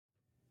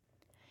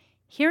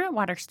Here at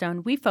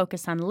Waterstone, we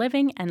focus on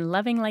living and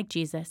loving like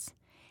Jesus.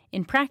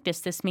 In practice,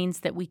 this means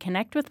that we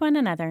connect with one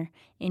another,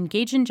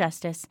 engage in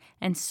justice,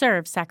 and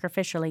serve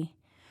sacrificially.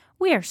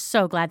 We are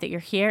so glad that you're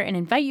here and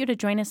invite you to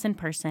join us in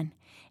person.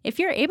 If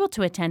you're able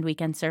to attend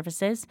weekend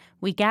services,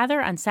 we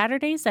gather on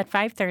Saturdays at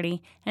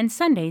 5:30 and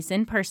Sundays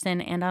in person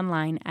and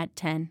online at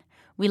 10.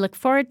 We look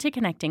forward to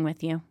connecting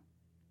with you.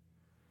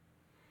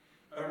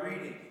 A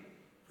reading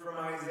from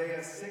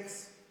Isaiah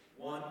 6,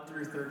 1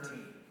 through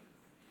 13.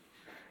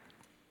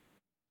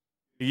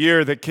 The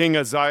year that King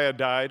Uzziah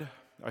died,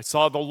 I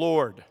saw the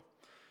Lord,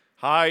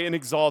 high and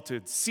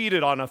exalted,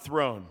 seated on a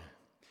throne,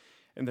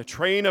 and the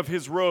train of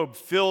his robe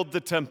filled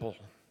the temple.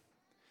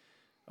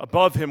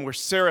 Above him were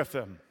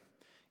seraphim,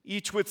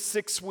 each with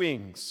 6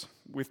 wings.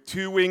 With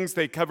 2 wings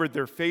they covered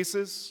their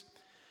faces,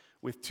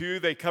 with 2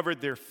 they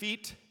covered their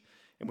feet,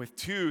 and with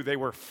 2 they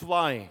were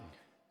flying.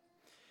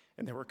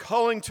 And they were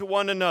calling to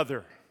one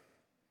another,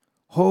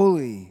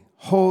 "Holy,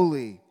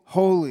 holy,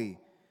 holy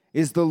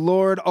is the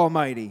Lord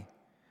Almighty.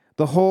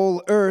 The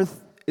whole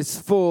earth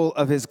is full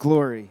of his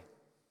glory."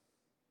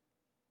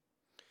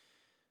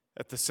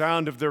 At the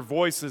sound of their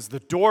voices, the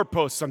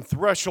doorposts and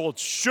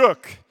thresholds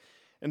shook,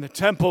 and the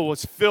temple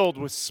was filled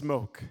with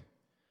smoke.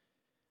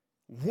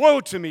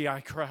 "Woe to me,"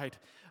 I cried.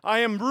 "I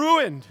am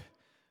ruined,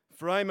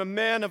 for I am a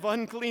man of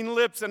unclean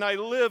lips, and I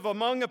live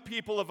among a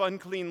people of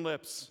unclean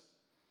lips.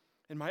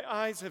 And my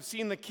eyes have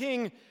seen the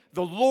King,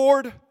 the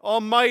Lord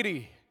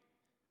Almighty."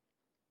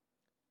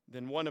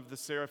 Then one of the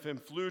seraphim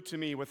flew to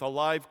me with a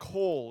live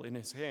coal in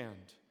his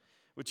hand,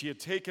 which he had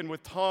taken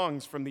with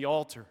tongs from the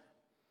altar.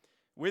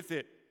 With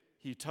it,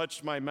 he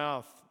touched my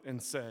mouth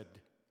and said,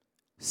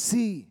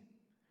 "See,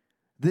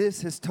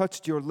 this has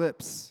touched your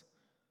lips.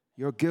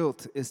 Your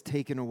guilt is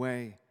taken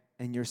away,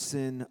 and your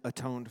sin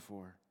atoned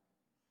for."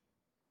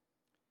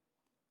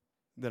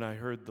 Then I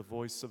heard the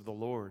voice of the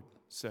Lord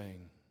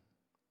saying,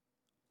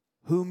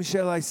 "Whom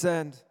shall I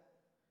send?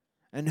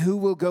 And who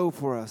will go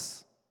for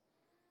us?"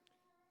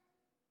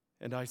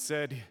 And I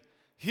said,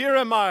 "Here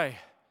am I,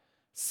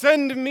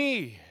 send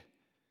me."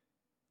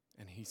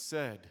 And he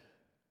said,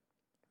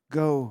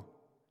 "Go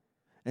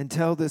and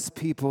tell this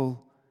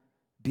people,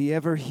 be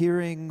ever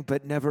hearing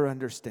but never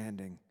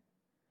understanding.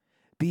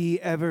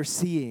 Be ever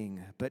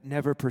seeing but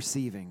never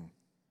perceiving.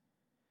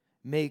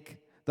 Make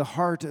the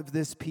heart of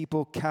this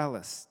people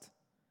calloused.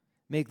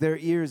 Make their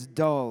ears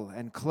dull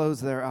and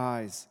close their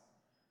eyes.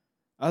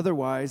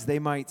 Otherwise, they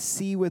might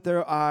see with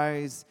their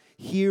eyes,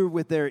 hear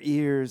with their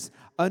ears,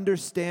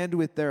 understand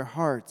with their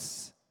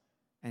hearts,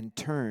 and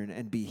turn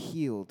and be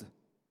healed."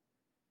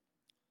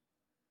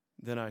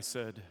 Then I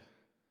said,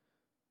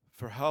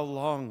 "For how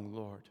long,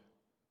 Lord?"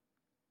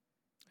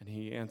 And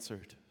he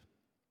answered,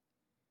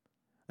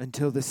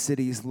 "Until the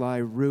cities lie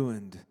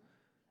ruined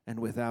and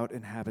without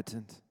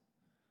inhabitant,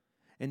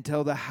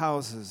 until the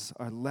houses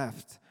are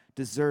left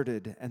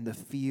deserted and the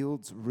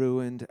fields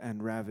ruined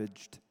and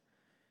ravaged,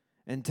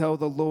 until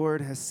the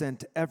Lord has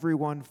sent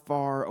everyone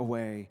far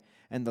away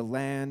and the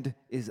land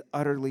is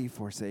utterly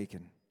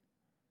forsaken.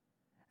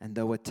 And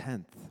though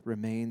 1/10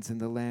 remains in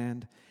the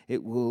land,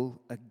 it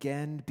will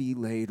again be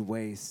laid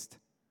waste.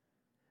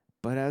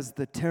 But as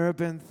the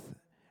terebinth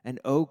and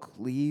oak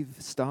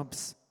leave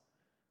stumps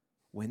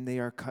when they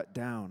are cut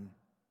down,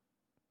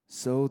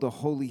 so the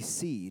holy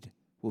seed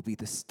will be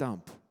the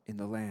stump in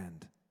the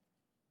land."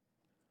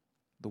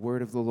 The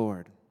word of the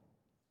Lord.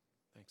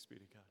 Thanks be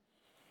to God.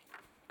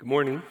 Good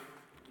morning.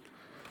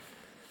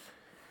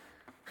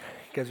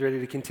 You guys ready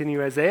to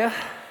continue Isaiah?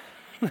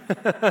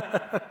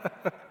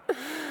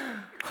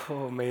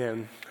 Oh,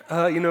 man.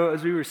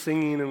 As we were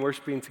singing and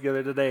worshiping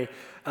together today,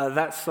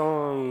 that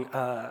song,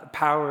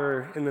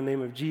 Power in the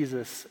Name of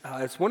Jesus,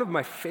 it's one of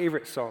my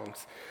favorite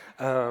songs.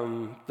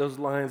 Those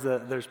lines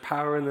that there's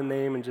power in the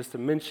name, and just to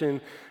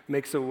mention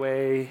makes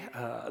away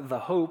the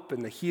hope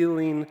and the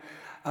healing.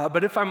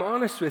 But if I'm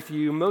honest with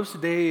you, most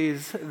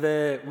days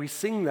that we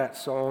sing that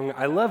song,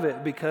 I love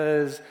it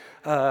because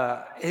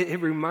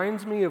it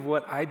reminds me of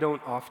what I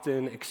don't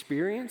often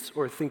experience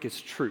or think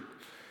is true.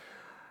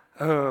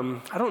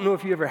 I don't know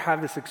if you ever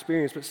have this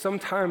experience, but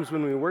sometimes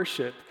when we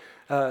worship,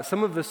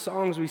 some of the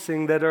songs we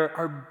sing that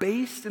are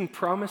based in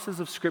promises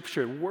of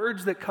Scripture,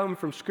 words that come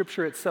from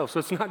Scripture itself. So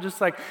it's not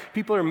just like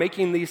people are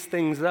making these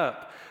things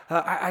up.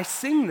 I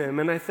sing them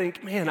and I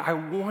think, man, I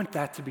want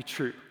that to be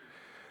true.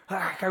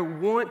 I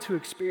want to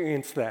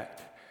experience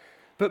that.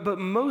 But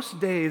most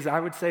days, I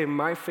would say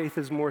my faith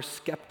is more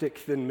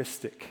skeptic than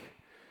mystic.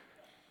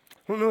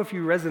 I don't know if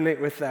you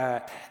resonate with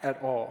that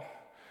at all.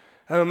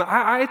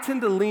 I tend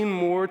to lean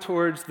more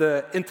towards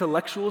the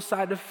intellectual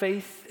side of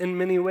faith in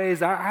many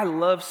ways. I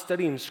love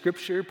studying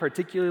Scripture,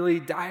 particularly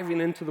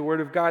diving into the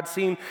Word of God,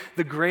 seeing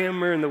the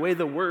grammar and the way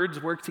the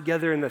words work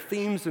together and the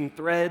themes and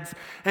threads.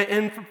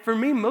 And for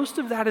me, most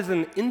of that is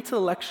an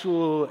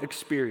intellectual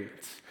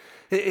experience.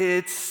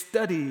 It's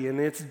study and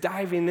it's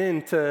diving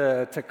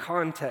into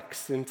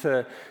context,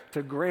 into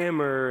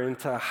grammar,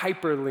 into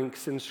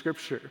hyperlinks in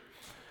Scripture.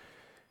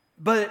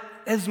 But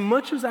as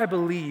much as I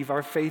believe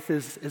our faith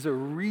is a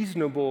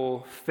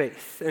reasonable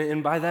faith,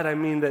 and by that I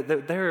mean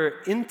that there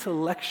are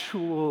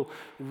intellectual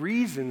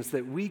reasons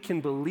that we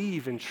can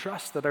believe and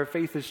trust that our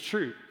faith is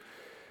true.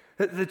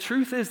 The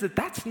truth is that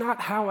that's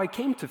not how I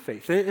came to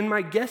faith. And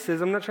my guess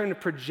is, I'm not trying to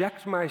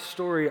project my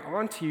story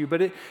onto you,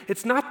 but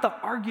it's not the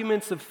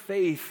arguments of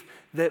faith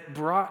that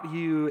brought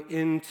you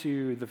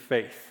into the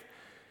faith.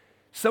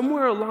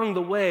 Somewhere along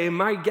the way,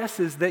 my guess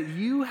is that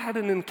you had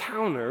an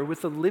encounter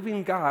with the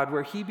living God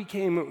where he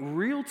became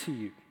real to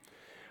you,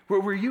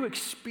 where you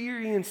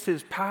experienced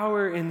his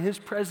power and his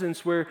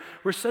presence, where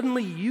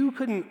suddenly you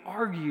couldn't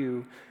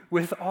argue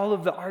with all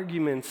of the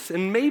arguments.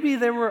 And maybe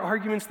there were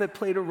arguments that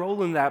played a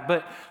role in that,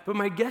 but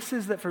my guess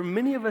is that for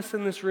many of us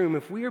in this room,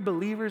 if we are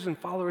believers and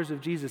followers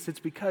of Jesus,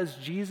 it's because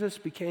Jesus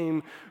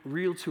became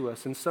real to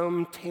us in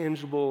some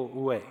tangible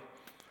way.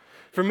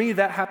 For me,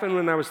 that happened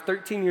when I was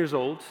 13 years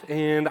old,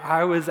 and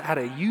I was at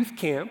a youth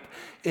camp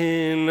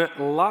in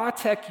La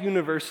Tech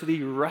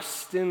University,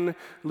 Ruston,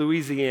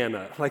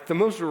 Louisiana. Like the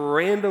most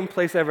random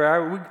place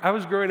ever. I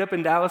was growing up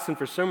in Dallas, and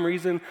for some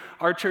reason,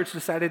 our church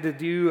decided to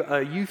do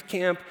a youth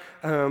camp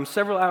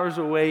several hours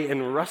away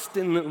in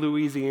Ruston,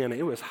 Louisiana.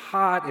 It was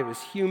hot, it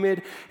was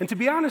humid, and to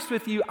be honest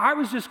with you, I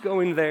was just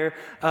going there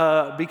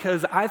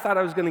because I thought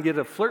I was going to get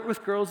to flirt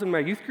with girls in my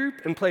youth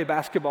group and play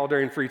basketball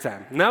during free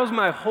time. And that was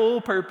my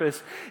whole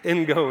purpose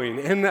in going.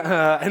 And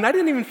I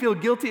didn't even feel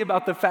guilty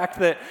about the fact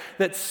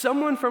that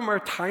someone from our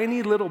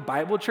tiny little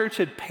Bible church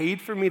had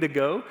paid for me to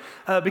go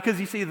because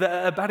you see,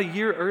 about a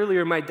year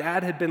earlier, my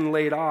dad had been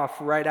laid off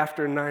right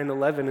after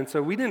 9/11, and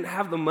so we didn't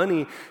have the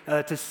money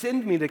to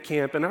send me to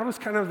camp, and I was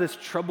kind of this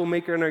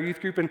troublemaker in our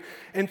youth group,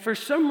 and for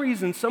some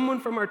reason,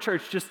 someone from our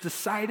church just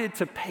decided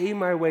to pay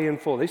my way in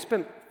full. They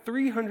spent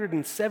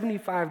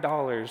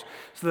 $375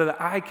 so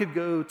that I could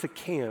go to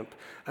camp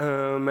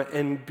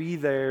and be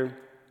there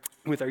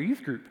with our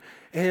youth group.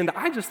 And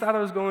I just thought I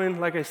was going,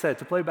 like I said,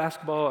 to play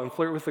basketball and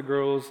flirt with the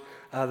girls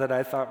that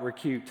I thought were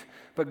cute.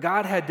 But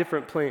God had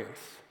different plans.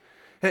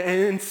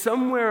 And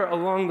somewhere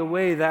along the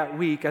way that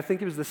week, I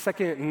think it was the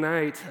second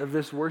night of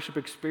this worship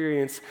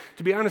experience,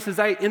 to be honest, as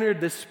I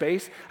entered this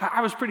space,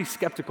 I was pretty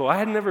skeptical. I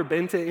had never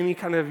been to any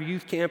kind of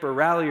youth camp or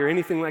rally or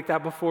anything like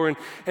that before,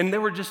 and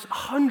there were just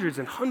hundreds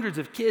and hundreds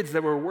of kids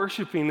that were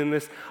worshiping in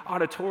this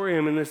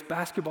auditorium, in this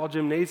basketball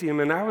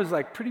gymnasium, and I was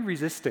like pretty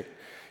resistant.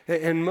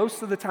 And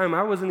most of the time,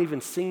 I wasn't even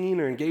singing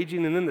or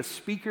engaging, and then the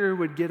speaker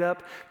would get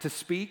up to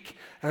speak,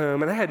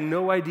 and I had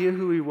no idea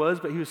who he was,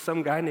 but he was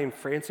some guy named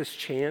Francis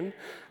Chan.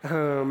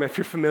 If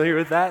you're familiar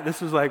with that,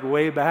 this was like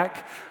way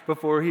back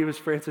before he was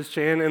Francis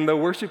Chan, and the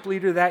worship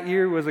leader that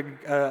year was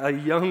a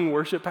young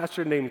worship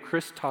pastor named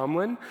Chris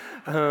Tomlin,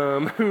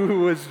 who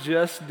was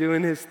just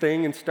doing his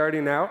thing and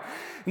starting out,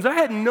 and so I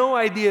had no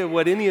idea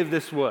what any of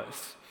this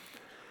was.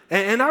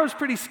 And I was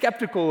pretty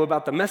skeptical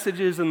about the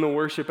messages and the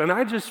worship, and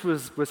I just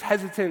was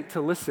hesitant to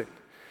listen.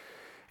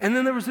 And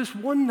then there was this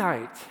one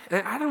night,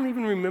 and I don't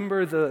even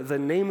remember the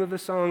name of the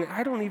song.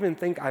 I don't even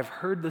think I've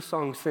heard the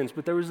song since,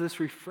 but there was this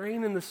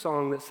refrain in the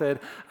song that said,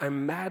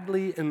 "I'm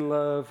madly in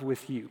love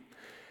with you."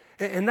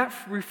 And that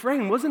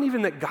refrain wasn't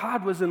even that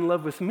God was in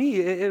love with me.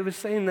 It was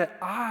saying that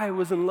I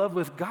was in love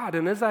with God.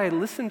 And as I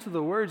listened to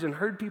the words and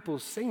heard people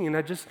singing,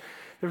 there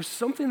was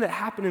something that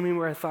happened to me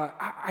where I thought,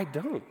 I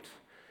don't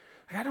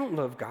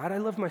love God, I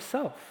love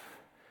myself.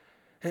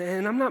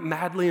 And I'm not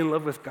madly in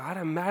love with God,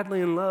 I'm madly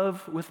in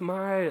love with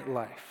my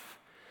life.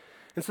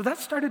 And so that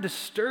started to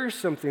stir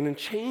something and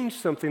change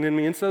something in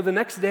me. And so the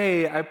next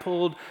day, I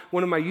pulled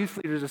one of my youth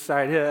leaders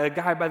aside, a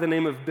guy by the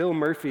name of Bill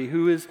Murphy,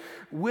 who is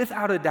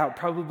without a doubt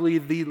probably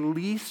the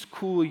least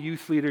cool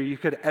youth leader you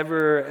could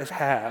ever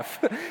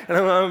have.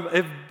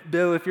 And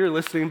Bill, if you're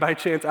listening by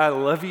chance, I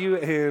love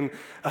you.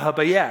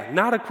 But yeah,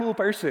 not a cool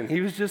person. He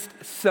was just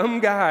some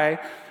guy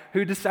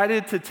who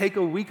decided to take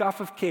a week off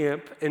of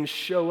camp and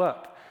show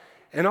up.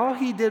 And all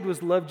he did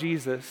was love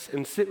Jesus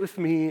and sit with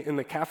me in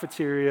the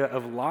cafeteria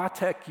of La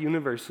Tech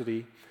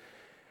University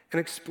and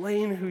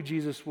explain who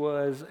Jesus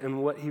was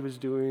and what he was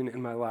doing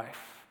in my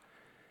life.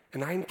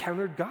 And I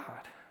encountered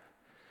God.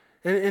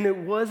 And it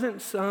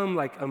wasn't some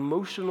like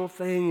emotional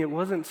thing. It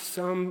was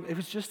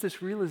just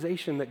this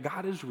realization that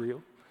God is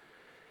real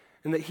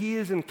and that he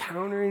is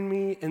encountering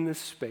me in this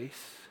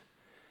space.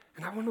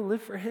 And I want to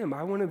live for him.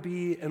 I want to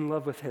be in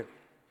love with him.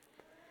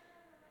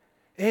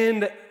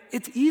 And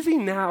it's easy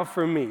now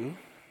for me,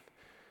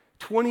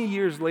 20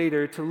 years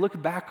later, to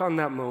look back on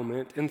that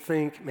moment and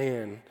think,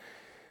 man,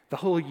 the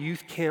whole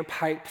youth camp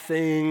hype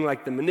thing,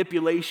 like the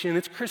manipulation,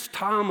 it's Chris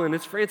Tomlin,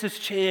 it's Francis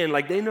Chan,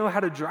 like they know how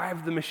to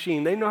drive the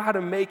machine. They know how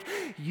to make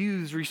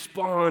youths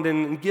respond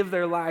and give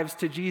their lives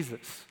to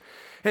Jesus.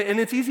 And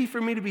it's easy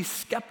for me to be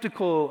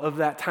skeptical of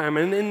that time.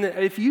 And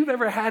if you've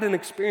ever had an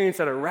experience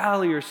at a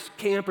rally or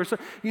camp or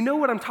something, you know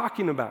what I'm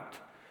talking about.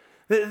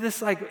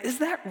 This like, is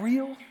that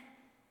real?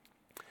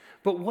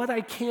 But what I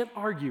can't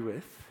argue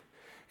with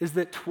is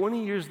that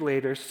 20 years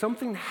later,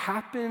 something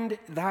happened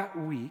that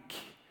week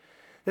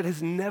that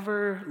has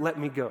never let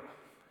me go.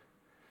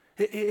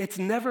 It's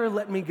never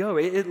let me go.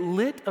 It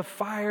lit a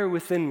fire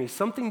within me.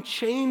 Something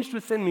changed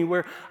within me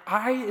where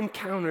I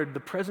encountered the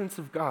presence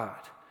of God,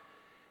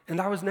 and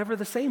I was never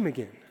the same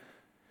again.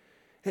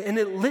 And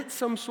it lit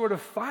some sort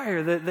of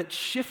fire that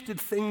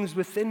shifted things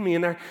within me,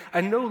 and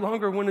I no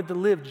longer wanted to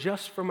live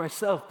just for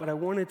myself, but I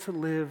wanted to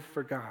live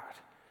for God.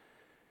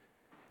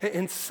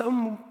 And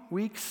some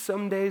weeks,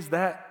 some days,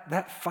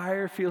 that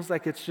fire feels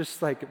like it's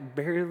just like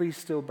barely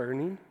still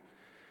burning.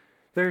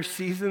 There are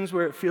seasons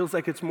where it feels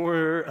like it's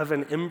more of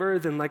an ember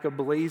than like a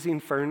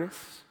blazing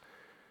furnace.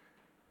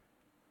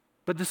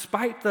 But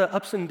despite the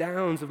ups and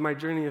downs of my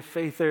journey of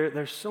faith,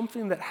 there's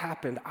something that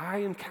happened. I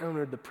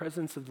encountered the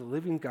presence of the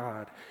living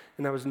God,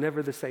 and I was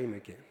never the same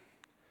again.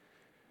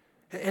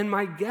 And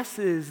my guess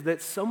is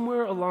that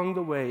somewhere along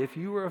the way, if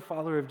you were a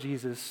follower of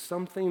Jesus,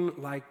 something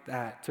like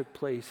that took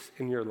place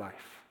in your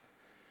life,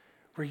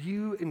 where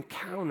you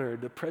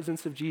encountered the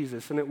presence of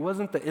Jesus. And it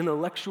wasn't the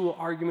intellectual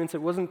arguments,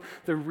 it wasn't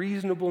the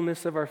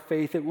reasonableness of our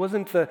faith, it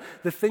wasn't the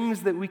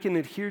things that we can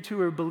adhere to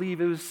or believe.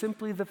 It was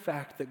simply the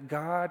fact that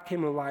God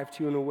came alive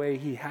to you in a way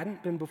he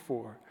hadn't been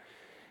before,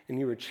 and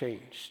you were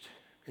changed,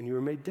 and you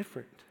were made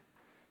different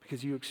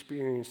because you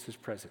experienced his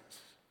presence.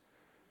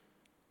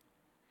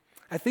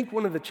 I think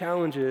one of the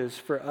challenges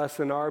for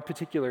us in our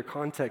particular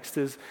context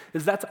is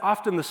that's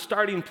often the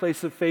starting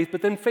place of faith,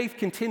 but then faith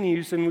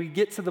continues and we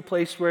get to the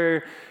place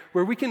where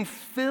we can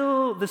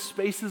fill the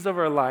spaces of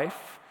our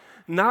life,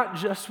 not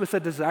just with a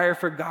desire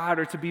for God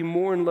or to be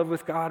more in love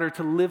with God or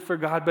to live for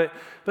God,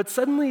 but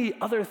suddenly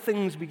other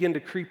things begin to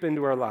creep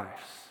into our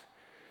lives.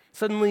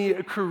 Suddenly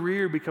a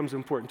career becomes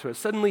important to us.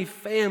 Suddenly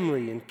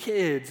family and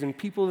kids and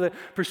people that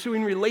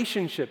pursuing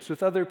relationships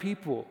with other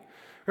people.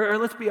 Or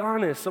let's be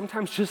honest,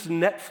 sometimes just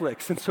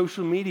Netflix and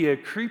social media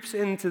creeps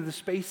into the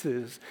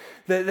spaces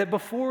that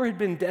before had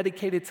been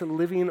dedicated to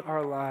living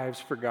our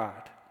lives for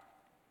God.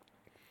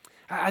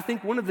 I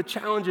think one of the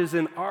challenges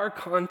in our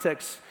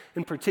context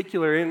in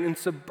particular, in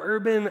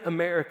suburban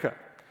America,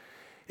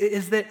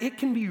 is that it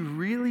can be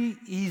really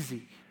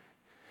easy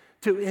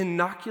to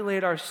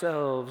inoculate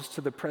ourselves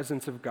to the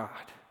presence of God.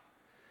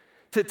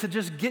 To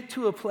just get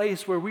to a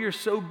place where we are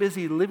so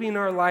busy living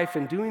our life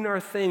and doing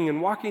our thing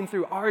and walking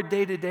through our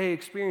day-to-day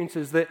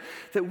experiences that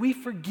we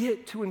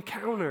forget to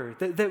encounter,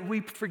 that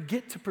we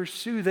forget to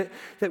pursue,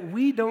 that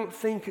we don't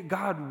think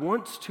God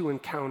wants to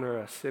encounter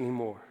us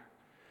anymore.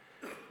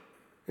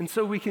 And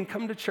so we can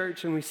come to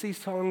church and we see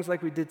songs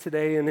like we did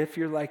today, and if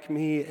you're like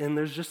me, and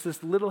there's just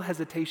this little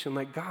hesitation,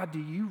 like, God, do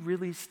you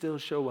really still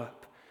show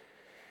up?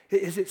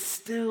 Is it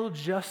still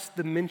just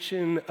the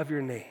mention of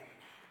your name?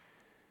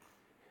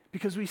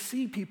 Because we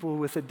see people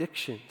with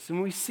addictions,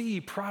 and we see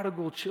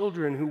prodigal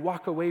children who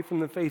walk away from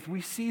the faith.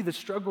 We see the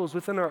struggles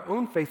within our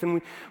own faith,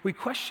 and we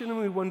question and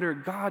we wonder,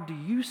 God, do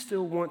you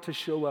still want to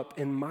show up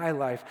in my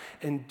life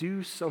and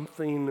do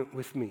something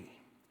with me?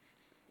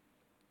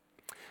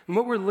 And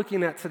what we're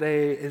looking at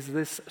today is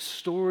this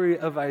story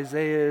of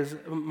Isaiah's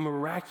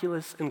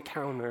miraculous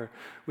encounter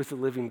with the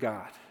living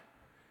God.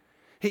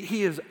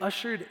 He is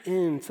ushered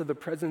into the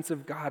presence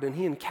of God, and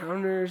he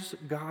encounters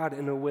God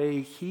in a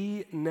way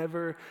he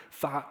never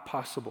thought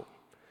possible.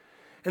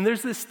 And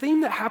there's this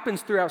theme that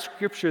happens throughout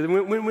Scripture.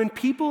 When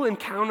people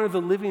encounter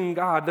the living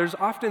God, there's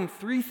often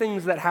three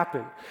things that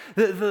happen.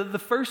 The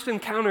first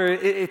encounter,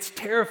 it's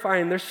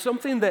terrifying. There's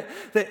something that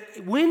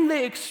when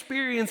they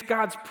experience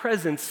God's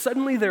presence,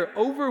 suddenly they're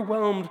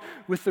overwhelmed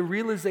with the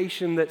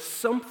realization that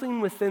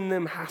something within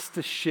them has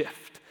to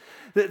shift.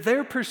 That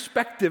their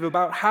perspective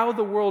about how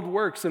the world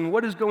works and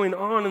what is going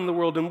on in the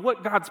world and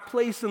what God's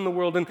place in the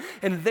world and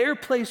their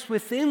place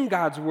within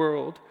God's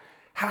world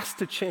has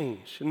to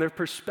change, and their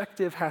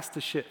perspective has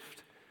to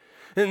shift.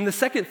 And the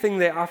second thing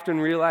they often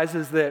realize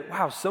is that,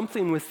 wow,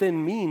 something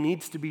within me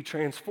needs to be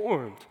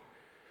transformed.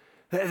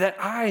 That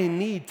I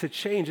need to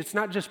change. It's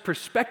not just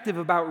perspective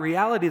about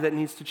reality that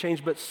needs to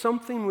change, but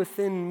something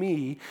within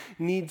me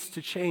needs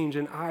to change,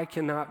 and I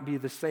cannot be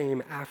the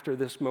same after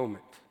this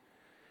moment.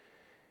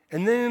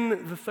 And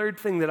then the third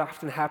thing that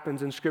often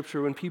happens in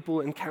Scripture when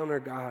people encounter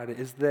God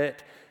is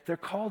that they're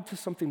called to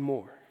something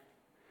more.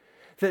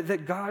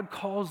 That God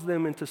calls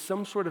them into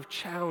some sort of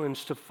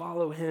challenge to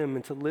follow him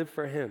and to live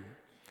for him.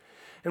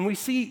 And we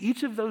see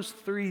each of those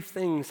three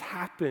things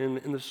happen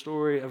in the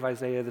story of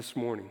Isaiah this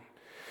morning.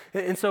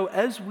 And so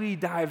as we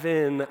dive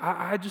in,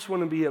 I just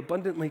want to be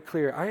abundantly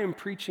clear. I am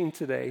preaching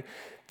today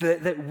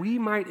that we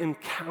might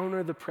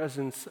encounter the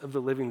presence of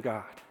the living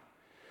God.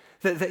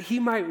 That he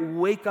might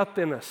wake up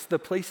in us the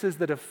places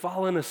that have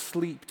fallen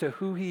asleep to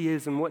who he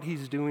is and what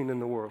he's doing in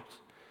the world.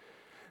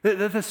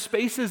 The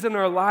spaces in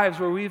our lives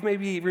where we've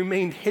maybe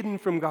remained hidden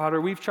from God or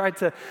we've tried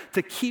to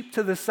keep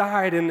to the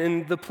side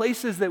and the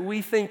places that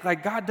we think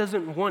like God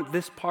doesn't want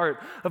this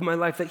part of my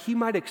life, that he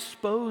might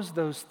expose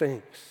those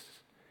things.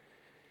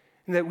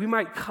 And that we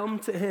might come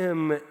to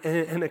him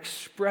and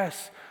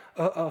express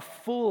a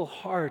full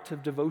heart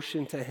of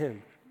devotion to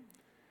him.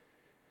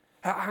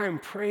 I am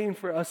praying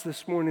for us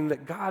this morning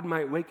that God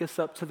might wake us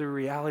up to the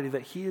reality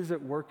that he is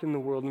at work in the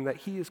world and that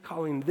he is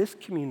calling this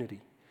community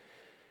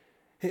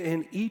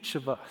and each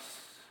of us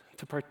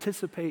to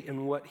participate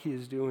in what he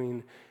is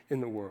doing in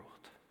the world.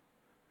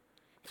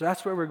 So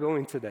that's where we're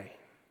going today.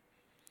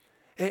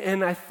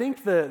 And I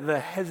think the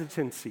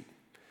hesitancy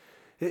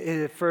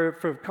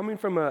for coming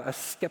from a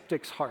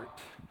skeptic's heart,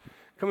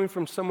 coming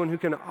from someone who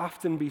can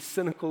often be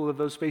cynical of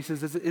those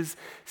spaces, is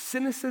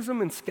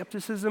cynicism and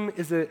skepticism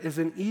is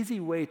an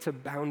easy way to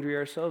boundary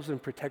ourselves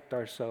and protect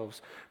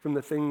ourselves from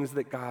the things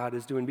that God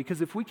is doing.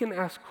 Because if we can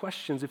ask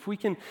questions, if we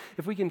can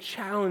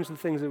challenge the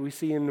things that we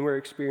see and we're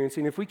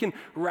experiencing, if we can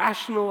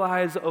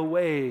rationalize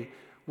away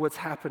what's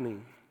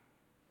happening,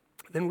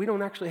 then we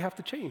don't actually have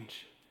to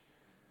change.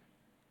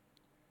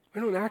 We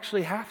don't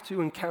actually have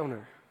to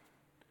encounter.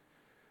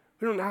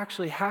 We don't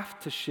actually have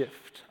to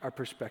shift our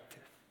perspective.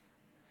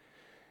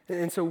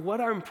 And so what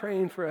I'm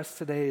praying for us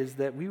today is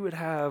that we would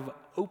have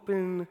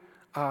open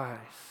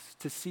eyes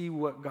to see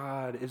what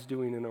God is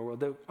doing in our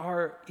world, that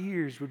our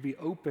ears would be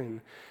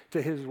open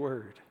to his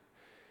word,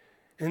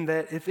 and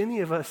that if any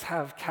of us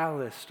have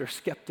calloused or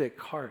skeptic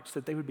hearts,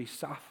 that they would be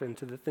softened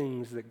to the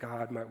things that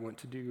God might want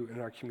to do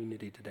in our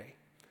community today.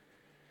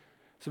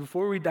 So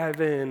before we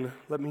dive in,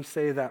 let me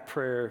say that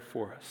prayer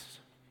for us.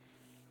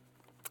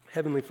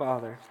 Heavenly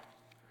Father,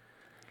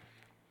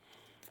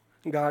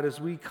 God, as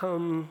we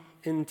come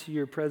into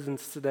your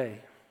presence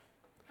today,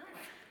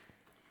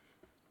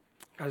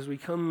 as we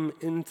come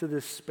into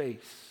this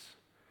space,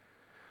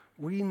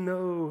 we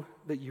know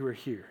that you are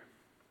here.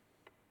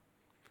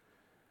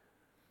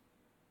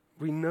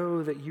 We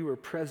know that you are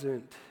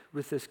present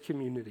with this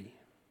community.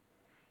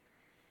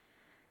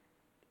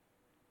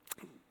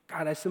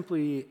 God, I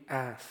simply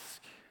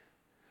ask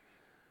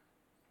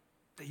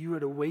that you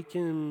would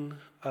awaken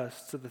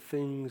us to the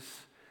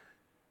things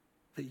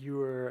that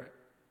you are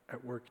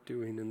at work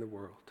doing in the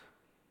world.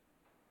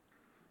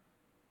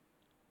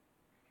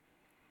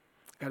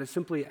 God, I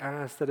simply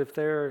ask that if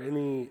there are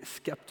any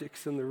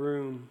skeptics in the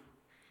room,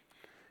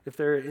 if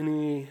there are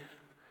any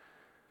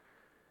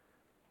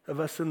of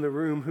us in the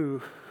room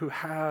who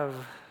have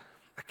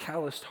a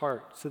calloused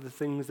heart to the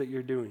things that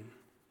you're doing,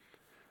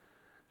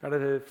 God,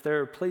 if there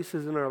are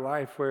places in our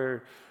life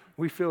where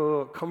we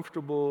feel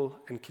comfortable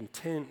and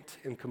content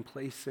and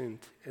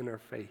complacent in our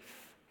faith,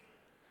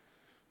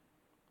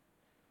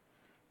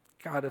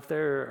 God, if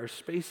there are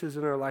spaces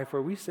in our life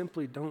where we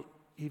simply don't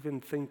even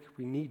think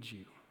we need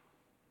you,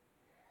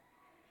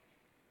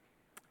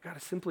 God, I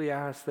simply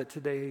ask that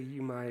today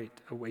you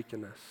might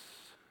awaken us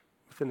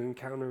with an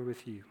encounter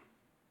with you.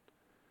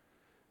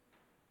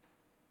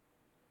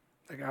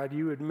 That God,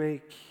 you would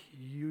make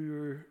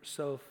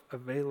yourself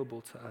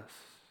available to us.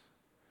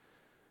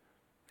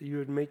 That you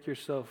would make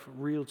yourself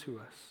real to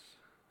us.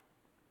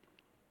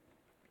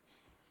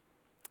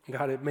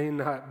 God, it may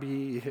not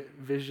be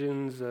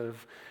visions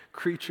of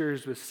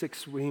creatures with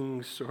 6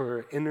 wings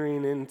or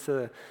entering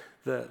into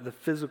the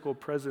physical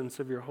presence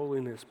of your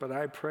holiness, but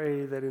I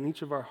pray that in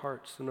each of our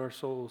hearts and our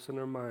souls and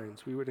our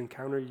minds, we would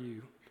encounter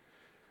you,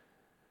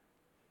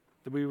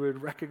 that we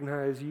would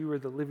recognize you are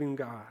the living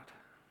God,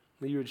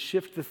 that you would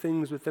shift the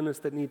things within us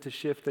that need to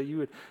shift, that you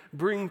would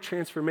bring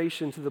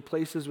transformation to the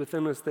places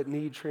within us that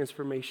need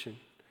transformation.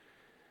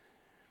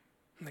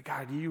 And that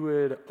God, you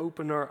would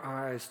open our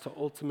eyes to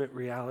ultimate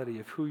reality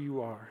of who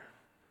you are,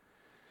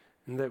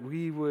 and that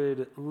we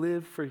would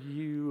live for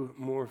you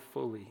more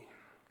fully,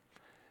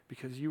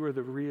 because you are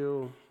the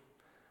real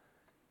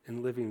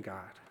and living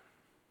God.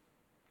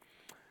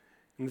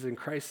 And it's in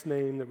Christ's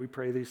name that we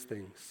pray these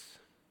things.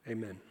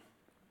 Amen.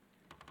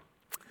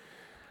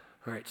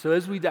 All right, so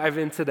as we dive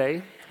in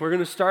today, we're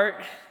going to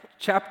start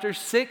chapter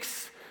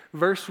 6,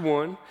 verse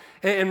 1.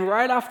 And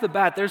right off the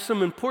bat, there's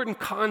some important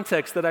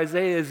context that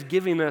Isaiah is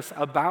giving us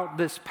about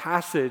this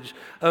passage.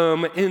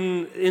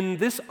 In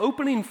this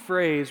opening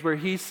phrase where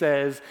he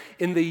says,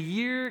 "In the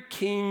year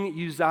King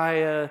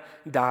Uzziah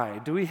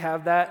died." Do we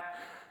have that?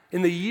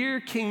 In the year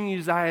King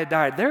Uzziah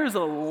died. There's a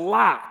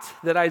lot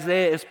that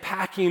Isaiah is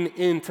packing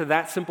into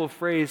that simple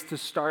phrase to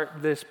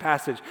start this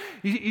passage.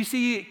 You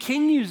see,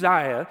 King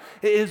Uzziah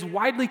is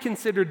widely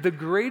considered the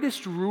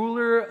greatest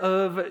ruler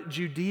of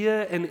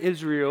Judea and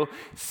Israel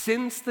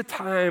since the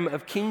time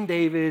of King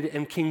David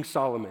and King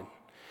Solomon.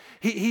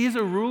 He's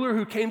a ruler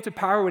who came to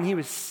power when he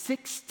was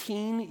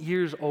 16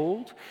 years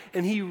old,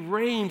 and he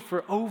reigned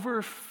for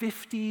over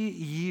 50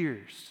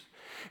 years.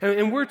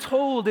 And we're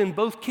told in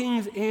both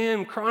Kings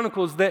and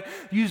Chronicles that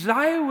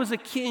Uzziah was a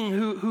king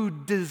who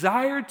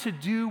desired to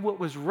do what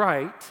was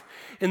right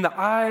in the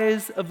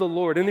eyes of the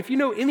Lord. And if you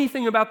know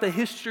anything about the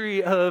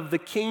history of the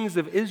kings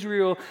of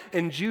Israel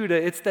and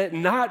Judah, it's that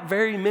not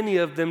very many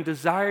of them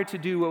desired to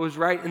do what was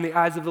right in the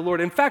eyes of the Lord.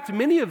 In fact,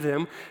 many of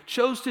them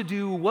chose to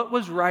do what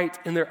was right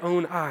in their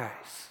own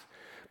eyes,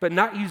 but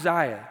not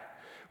Uzziah.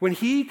 When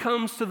he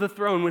comes to the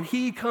throne, when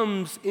he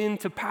comes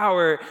into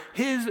power,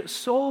 his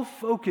sole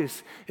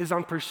focus is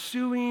on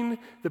pursuing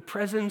the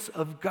presence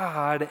of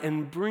God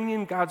and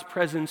bringing God's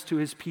presence to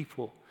his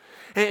people.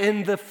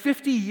 And the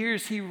 50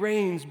 years he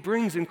reigns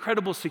brings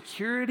incredible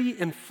security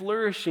and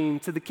flourishing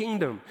to the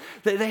kingdom.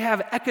 They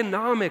have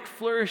economic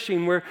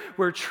flourishing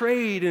where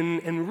trade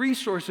and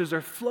resources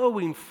are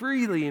flowing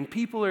freely and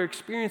people are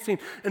experiencing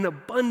an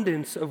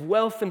abundance of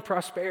wealth and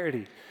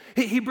prosperity.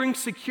 He brings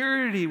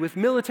security with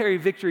military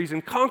victories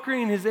and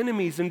conquering his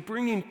enemies and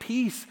bringing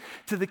peace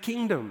to the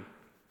kingdom.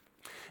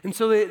 And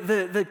so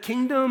the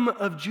kingdom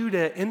of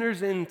Judah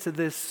enters into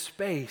this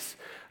space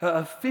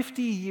of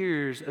 50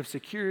 years of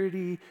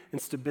security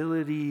and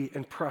stability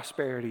and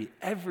prosperity.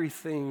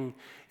 Everything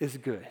is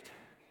good.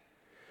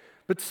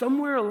 But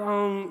somewhere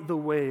along the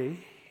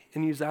way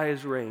in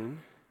Uzziah's reign,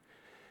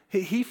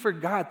 he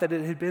forgot that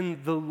it had been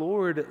the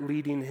Lord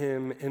leading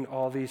him in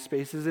all these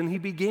spaces, and he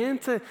began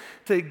to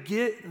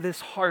get this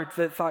heart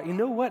that thought, you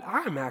know what,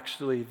 I'm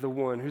actually the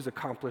one who's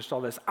accomplished all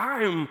this.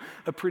 I'm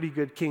a pretty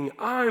good king.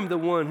 I'm the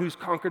one who's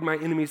conquered my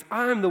enemies.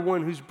 I'm the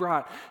one who's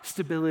brought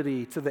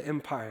stability to the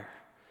empire.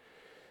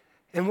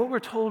 And what we're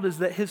told is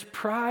that his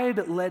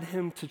pride led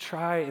him to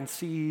try and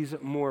seize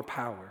more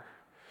power.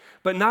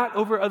 But not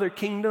over other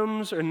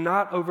kingdoms or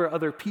not over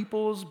other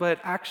peoples, but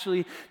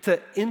actually to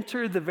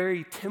enter the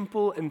very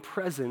temple and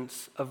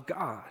presence of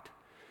God.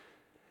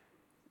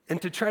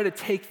 And to try to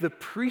take the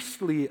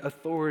priestly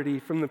authority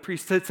from the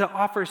priests, to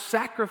offer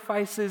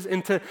sacrifices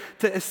and to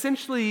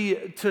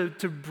essentially to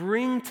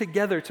bring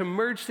together, to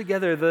merge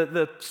together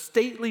the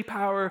stately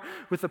power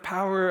with the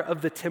power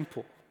of the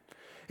temple.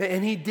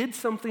 And he did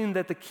something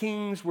that the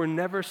kings were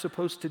never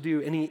supposed to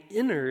do, and he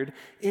entered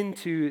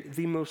into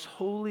the most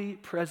holy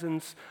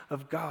presence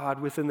of God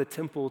within the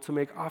temple to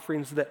make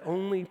offerings that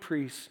only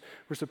priests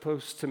were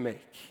supposed to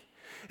make.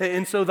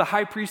 And so the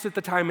high priest at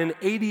the time and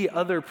 80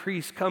 other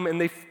priests come and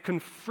they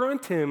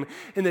confront him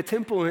in the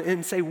temple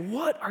and say,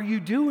 "What are you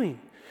doing?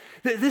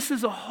 This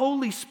is a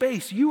holy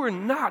space. You are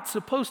not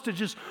supposed to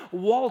just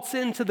waltz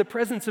into the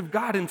presence of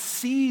God and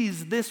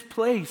seize this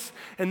place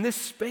and this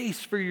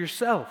space for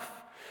yourself.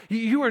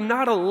 You are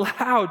not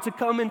allowed to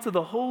come into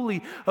the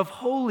Holy of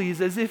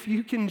Holies as if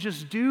you can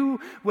just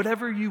do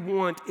whatever you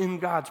want in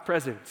God's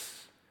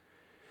presence."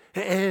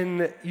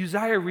 And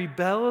Uzziah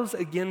rebels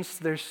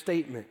against their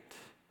statement.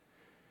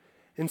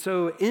 And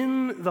so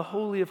in the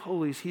Holy of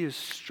Holies, he is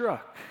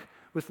struck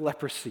with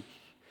leprosy.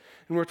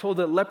 And we're told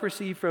that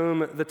leprosy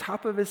from the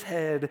top of his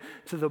head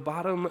to the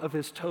bottom of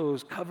his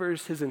toes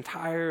covers his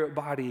entire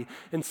body.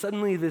 And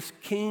suddenly this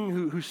king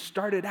who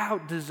started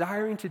out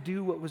desiring to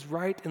do what was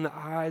right in the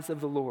eyes of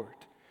the Lord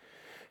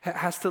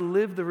has to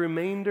live the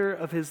remainder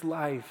of his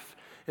life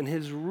and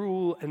his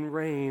rule and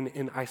reign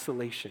in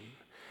isolation.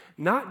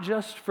 Not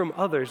just from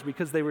others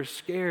because they were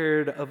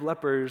scared of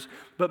lepers,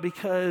 but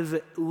because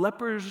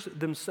lepers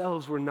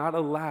themselves were not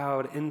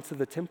allowed into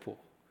the temple.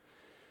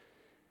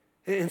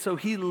 And so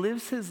he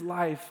lives his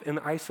life in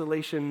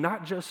isolation,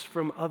 not just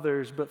from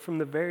others, but from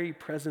the very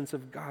presence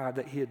of God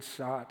that he had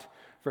sought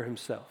for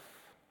himself.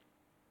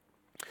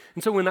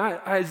 And so when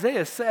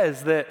Isaiah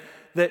says that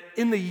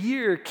in the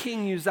year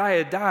King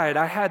Uzziah died,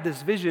 I had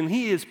this vision,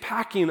 he is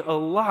packing a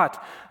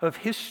lot of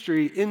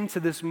history into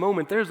this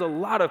moment. There's a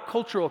lot of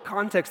cultural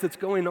context that's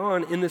going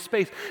on in this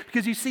space.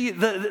 Because you see,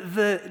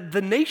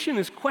 the nation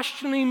is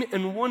questioning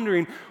and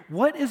wondering,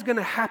 what is going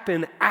to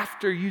happen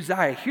after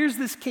Uzziah? Here's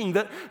this king,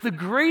 the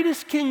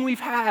greatest king we've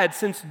had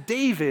since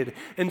David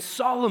and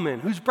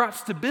Solomon, who's brought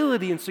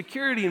stability and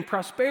security and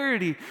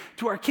prosperity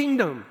to our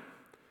kingdom.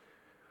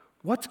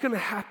 What's going to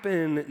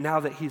happen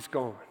now that he's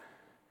gone?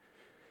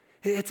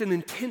 It's an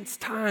intense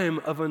time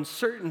of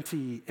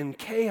uncertainty and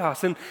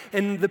chaos,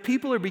 and the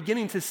people are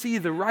beginning to see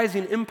the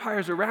rising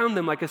empires around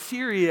them like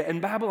Assyria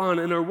and Babylon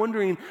and are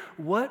wondering,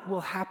 what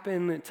will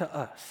happen to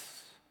us?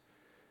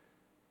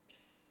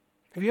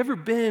 Have you ever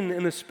been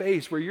in a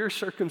space where your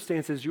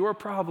circumstances, your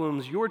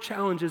problems, your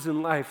challenges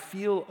in life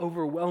feel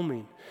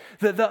overwhelming?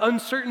 The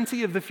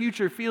uncertainty of the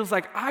future feels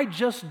like I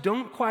just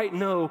don't quite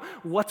know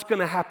what's going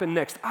to happen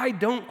next. I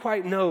don't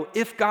quite know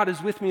if God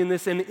is with me in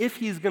this and if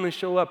he's going to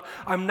show up.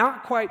 I'm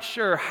not quite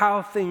sure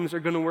how things are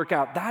going to work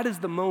out. That is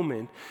the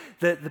moment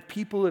that the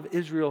people of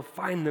Israel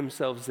find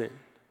themselves in.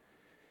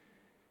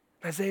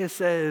 Isaiah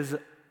says,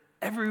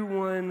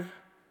 everyone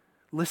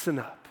listen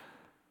up.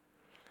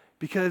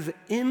 Because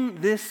in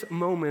this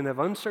moment of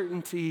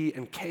uncertainty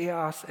and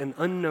chaos and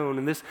unknown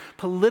and this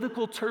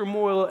political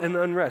turmoil and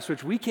unrest,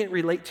 which we can't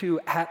relate to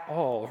at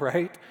all,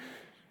 right?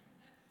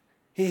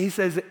 He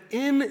says,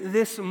 in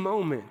this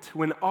moment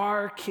when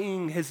our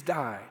king has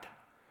died,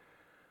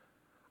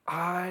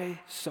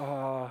 I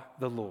saw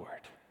the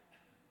Lord.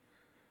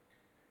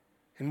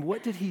 And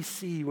what did he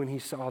see when he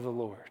saw the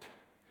Lord?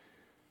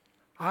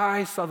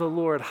 I saw the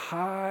Lord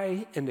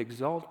high and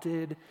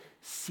exalted,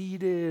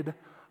 seated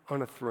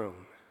on a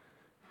throne.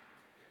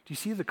 Do Do you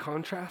see the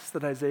contrast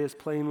that Isaiah is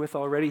playing with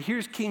already?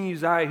 Here's King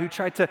Uzziah, who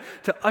tried to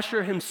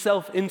usher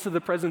himself into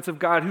the presence of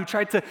God, who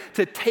tried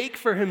to take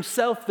for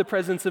himself the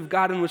presence of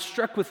God and was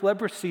struck with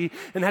leprosy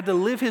and had to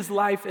live his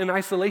life in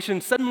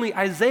isolation. Suddenly,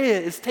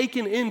 Isaiah is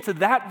taken into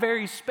that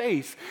very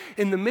space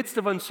in the midst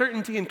of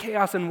uncertainty and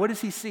chaos. And what does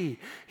he see?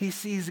 He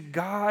sees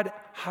God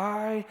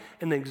high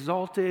and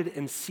exalted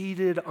and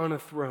seated on a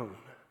throne.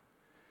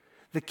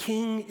 The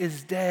king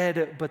is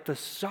dead, but the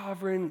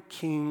sovereign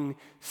king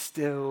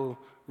still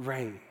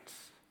reigns.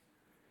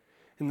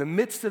 In the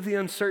midst of the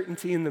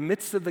uncertainty, in the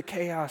midst of the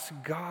chaos,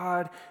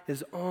 God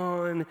is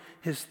on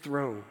his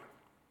throne.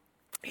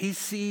 He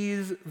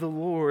sees the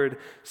Lord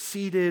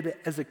seated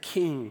as a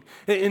king.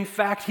 In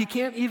fact, he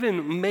can't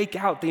even make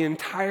out the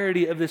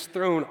entirety of this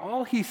throne.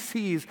 All he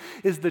sees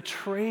is the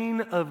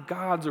train of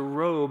God's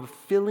robe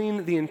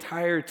filling the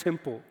entire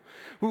temple,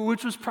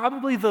 which was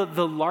probably the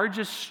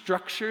largest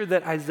structure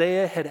that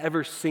Isaiah had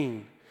ever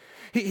seen.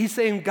 He's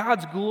saying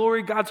God's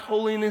glory, God's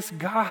holiness,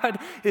 God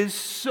is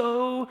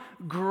so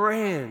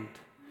grand,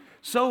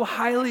 so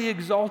highly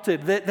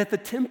exalted that the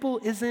temple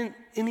isn't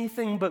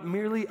anything but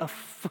merely a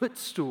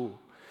footstool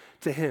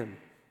to him.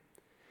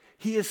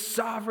 He is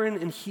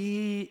sovereign and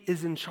he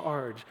is in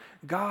charge.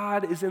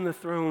 God is in the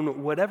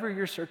throne. Whatever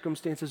your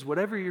circumstances,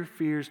 whatever your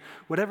fears,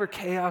 whatever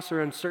chaos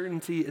or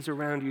uncertainty is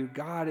around you,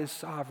 God is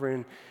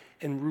sovereign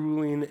and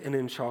ruling and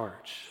in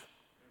charge.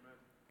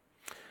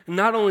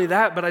 Not only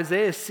that, but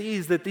Isaiah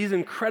sees that these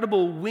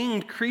incredible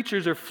winged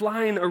creatures are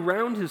flying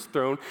around his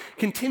throne,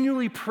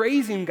 continually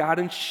praising God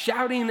and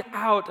shouting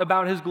out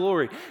about his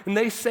glory. And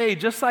they say,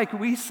 just like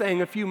we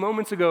sang a few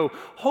moments ago,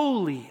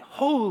 "Holy,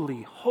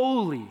 holy,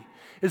 holy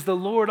is the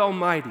Lord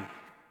Almighty.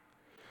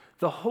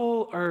 The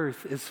whole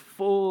earth is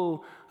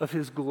full of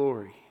his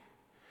glory."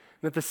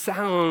 And at the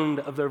sound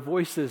of their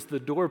voices, the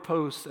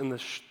doorposts and the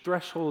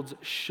thresholds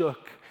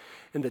shook,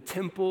 and the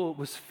temple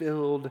was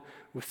filled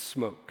with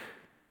smoke.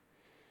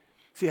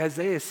 See,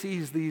 Isaiah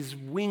sees these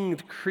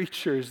winged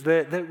creatures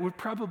that were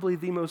probably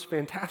the most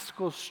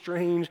fantastical,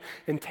 strange,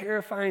 and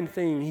terrifying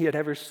thing he had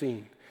ever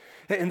seen.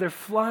 And they're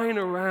flying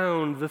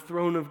around the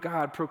throne of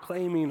God,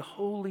 proclaiming,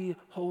 "Holy,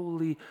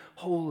 holy,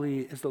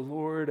 holy is the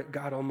Lord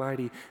God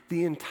Almighty."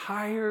 The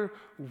entire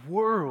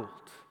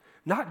world,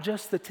 not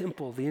just the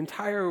temple, the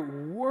entire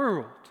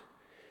world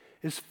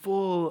is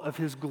full of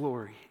his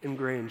glory and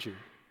grandeur,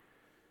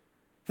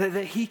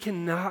 that he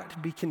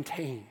cannot be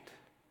contained.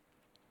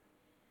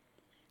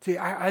 See,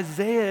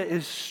 Isaiah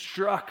is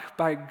struck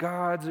by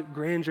God's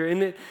grandeur,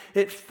 and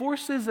it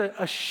forces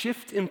a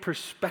shift in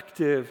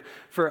perspective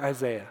for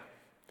Isaiah.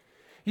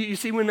 You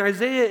see, when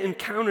Isaiah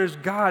encounters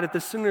God at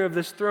the center of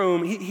this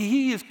throne,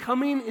 he is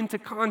coming into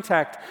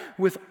contact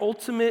with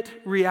ultimate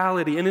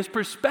reality, and his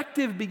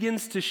perspective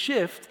begins to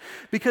shift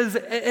because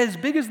as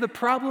big as the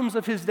problems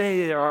of his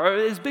day are,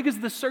 as big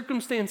as the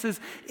circumstances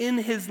in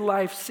his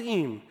life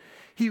seem,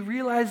 he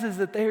realizes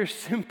that they are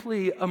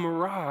simply a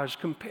mirage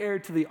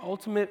compared to the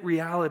ultimate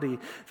reality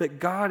that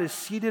God is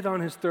seated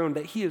on his throne,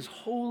 that he is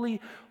holy,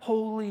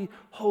 holy,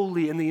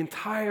 holy, and the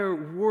entire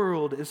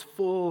world is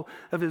full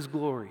of his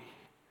glory.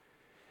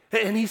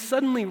 And he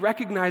suddenly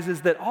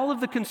recognizes that all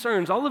of the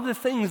concerns, all of the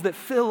things that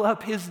fill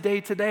up his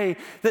day today,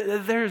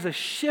 that there's a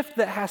shift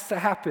that has to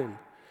happen.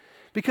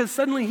 Because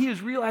suddenly he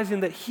is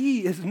realizing that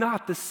he is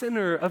not the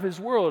center of his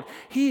world.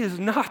 He is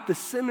not the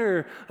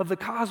center of the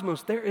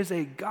cosmos. There is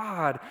a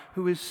God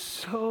who is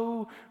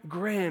so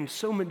grand,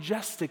 so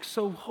majestic,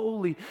 so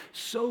holy,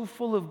 so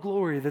full of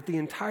glory that the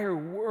entire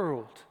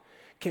world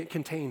can't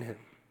contain him.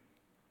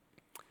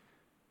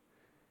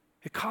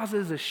 It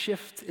causes a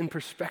shift in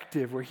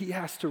perspective where he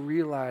has to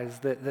realize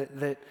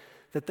that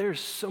there's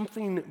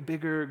something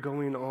bigger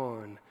going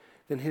on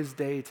than his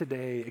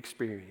day-to-day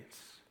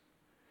experience.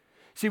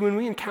 See, when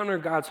we encounter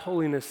God's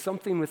holiness,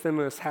 something within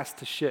us has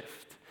to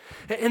shift.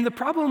 And the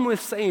problem with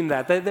saying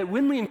that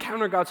when we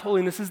encounter God's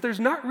holiness is there's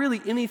not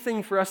really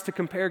anything for us to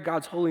compare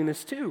God's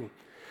holiness to.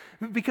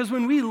 Because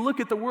when we look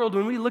at the world,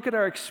 when we look at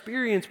our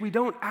experience, we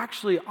don't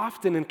actually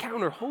often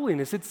encounter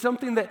holiness. It's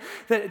something that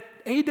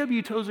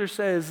A.W. Tozer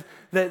says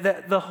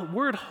that the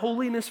word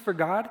holiness for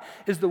God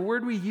is the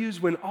word we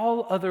use when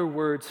all other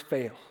words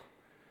fail.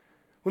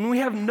 When we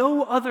have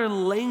no other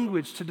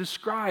language to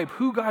describe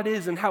who God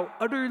is and how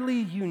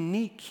utterly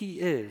unique he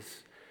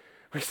is,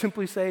 we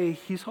simply say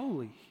he's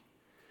holy.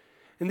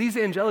 And these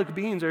angelic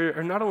beings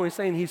are not only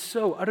saying he's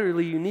so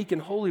utterly unique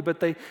and holy, but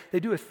they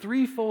do a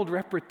threefold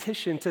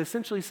repetition to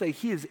essentially say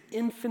he is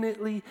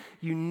infinitely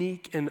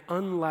unique and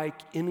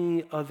unlike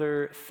any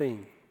other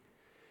thing.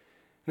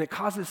 And it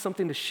causes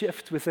something to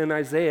shift within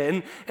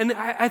Isaiah. And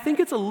I think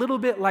it's a little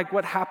bit like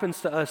what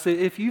happens to us.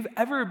 If you've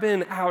ever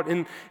been out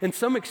in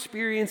some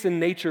experience in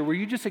nature where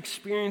you just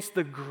experience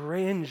the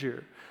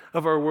grandeur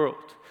of our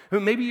world.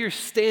 Maybe you're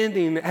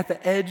standing at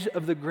the edge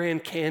of the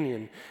Grand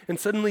Canyon and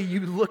suddenly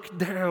you look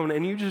down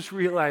and you just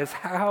realize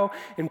how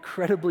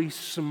incredibly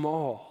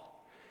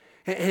small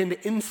and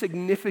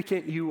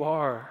insignificant you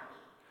are.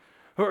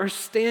 Or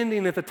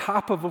standing at the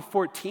top of a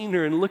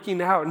 14er and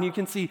looking out and you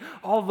can see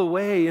all the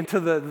way into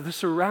the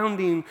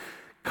surrounding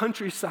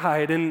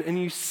countryside and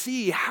you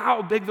see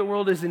how big the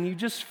world is and you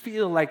just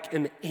feel like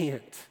an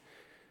ant.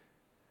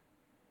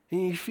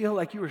 And you feel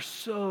like you are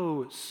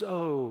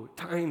so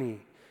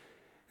tiny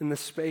in the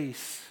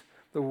space,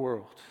 the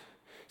world.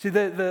 See,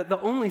 the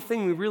only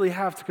thing we really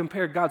have to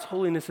compare God's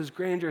holiness, His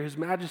grandeur, His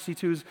majesty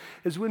to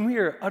is when we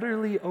are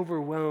utterly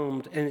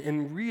overwhelmed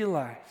and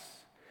realize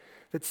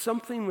that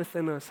something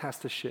within us has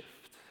to shift.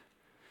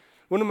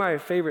 One of my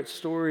favorite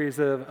stories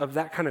of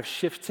that kind of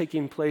shift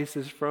taking place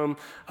is from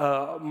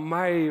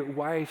my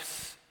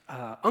wife's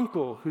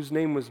uncle, whose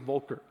name was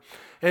Volker.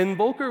 And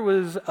Volker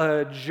was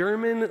a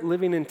German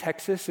living in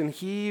Texas, and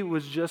he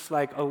was just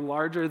like a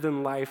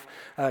larger-than-life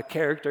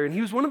character. And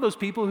he was one of those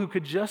people who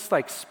could just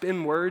like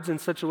spin words in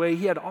such a way.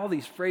 He had all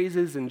these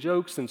phrases and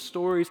jokes and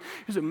stories.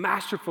 He was a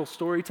masterful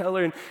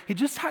storyteller, and he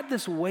just had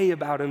this way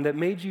about him that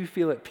made you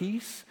feel at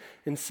peace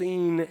and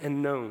seen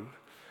and known.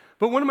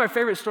 But one of my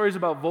favorite stories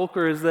about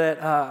Volker is that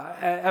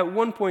at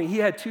one point he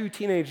had 2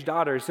 teenage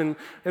daughters, and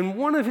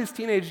one of his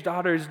teenage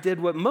daughters did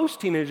what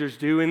most teenagers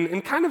do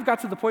and kind of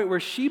got to the point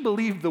where she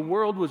believed the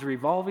world was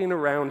revolving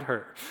around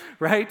her,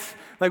 right?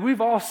 Like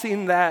we've all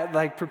seen that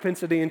like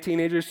propensity in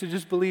teenagers to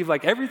just believe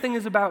like everything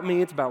is about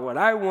me, it's about what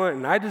I want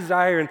and I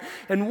desire.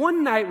 And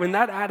one night when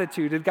that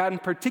attitude had gotten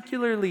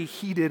particularly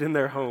heated in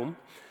their home,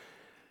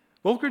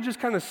 Volker just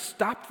kind of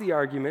stopped the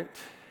argument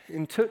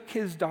and took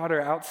his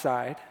daughter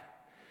outside.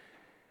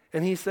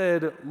 And he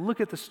said,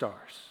 "Look at the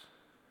stars."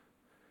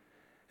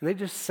 And they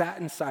just sat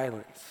in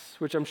silence,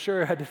 which I'm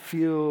sure had to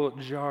feel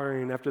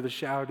jarring after the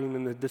shouting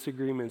and the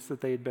disagreements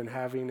that they had been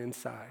having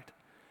inside.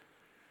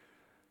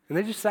 And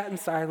they just sat in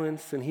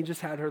silence, and he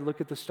just had her look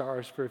at the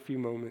stars for a few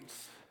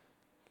moments.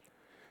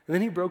 And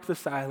then he broke the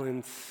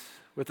silence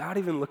without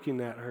even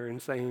looking at her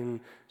and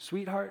saying,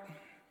 "Sweetheart,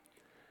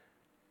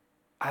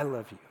 I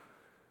love you.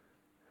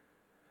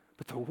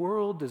 But the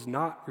world does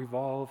not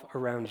revolve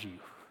around you.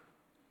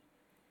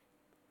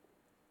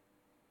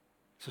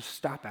 So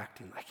stop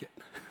acting like it."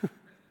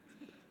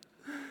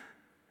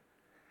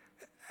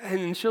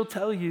 And she'll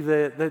tell you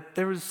that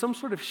there was some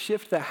sort of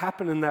shift that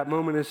happened in that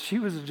moment as she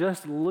was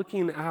just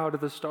looking out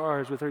at the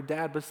stars with her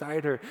dad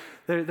beside her.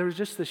 There was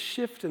just this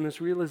shift and this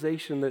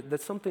realization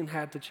that something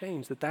had to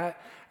change,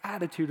 that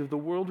attitude of the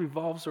world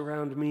revolves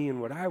around me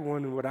and what I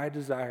want and what I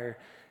desire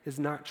is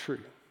not true.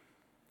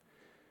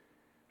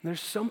 And there's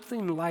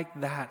something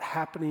like that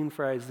happening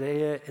for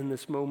Isaiah in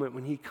this moment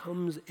when he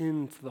comes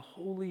into the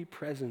holy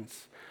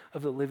presence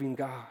of the living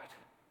God,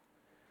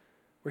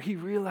 where he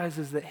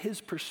realizes that his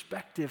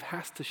perspective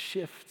has to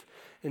shift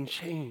and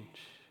change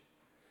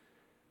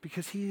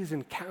because he is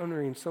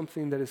encountering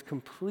something that is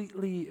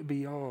completely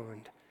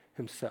beyond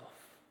himself.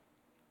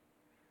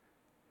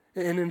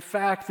 And in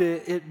fact,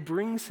 it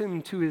brings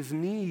him to his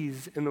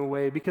knees in a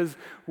way, because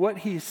what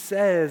he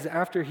says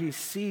after he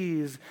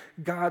sees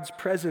God's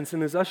presence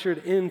and is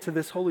ushered into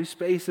this holy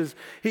space is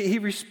he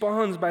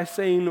responds by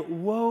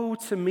saying, "Woe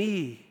to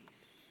me,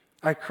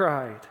 I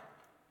cried,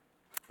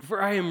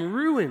 for I am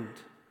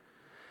ruined.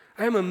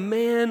 I am a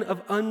man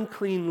of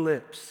unclean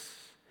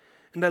lips,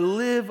 and I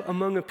live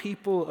among a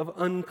people of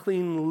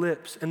unclean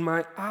lips, and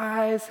my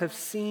eyes have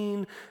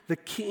seen the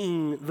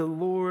King, the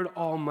Lord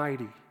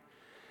Almighty."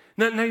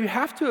 Now you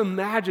have to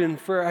imagine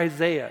for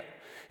Isaiah,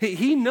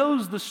 he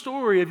knows the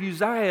story of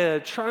Uzziah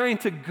trying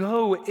to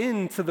go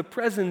into the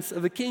presence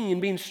of the king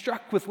and being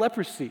struck with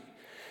leprosy.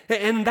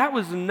 And that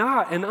was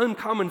not an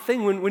uncommon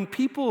thing. When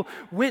people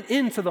went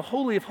into the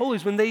Holy of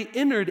Holies, when they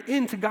entered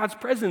into God's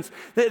presence,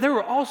 there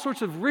were all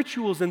sorts of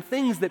rituals and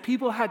things that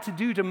people had to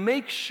do to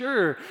make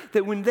sure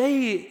that when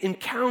they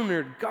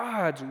encountered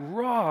God's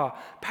raw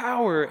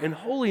power and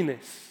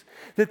holiness,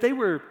 that they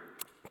were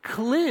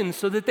cleansed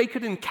so that they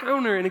could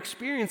encounter and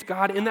experience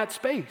God in that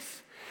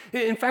space.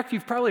 In fact,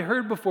 you've probably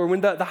heard before when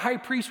the high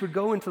priest would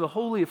go into the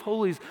Holy of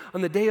Holies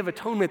on the Day of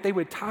Atonement, they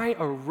would tie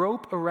a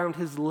rope around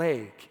his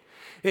leg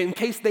in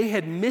case they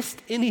had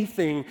missed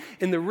anything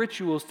in the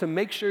rituals to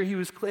make sure he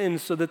was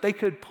cleansed so that they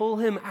could pull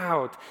him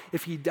out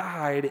if he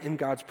died in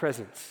God's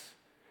presence.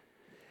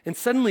 And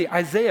suddenly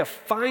Isaiah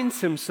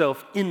finds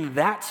himself in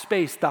that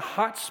space, the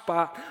hot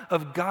spot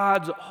of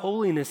God's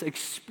holiness,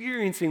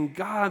 experiencing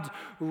God's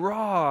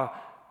raw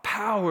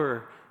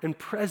power and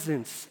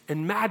presence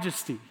and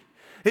majesty.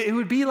 It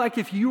would be like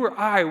if you or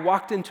I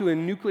walked into a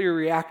nuclear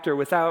reactor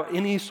without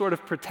any sort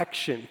of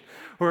protection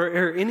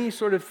or any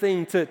sort of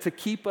thing to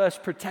keep us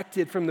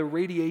protected from the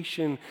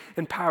radiation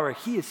and power.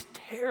 He is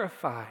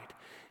terrified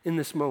in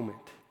this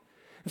moment.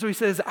 And so he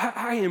says,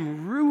 I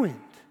am ruined.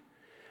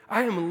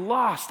 I am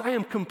lost. I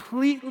am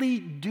completely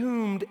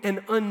doomed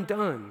and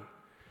undone.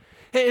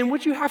 And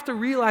what you have to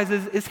realize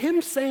is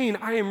him saying,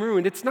 I am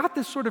ruined. It's not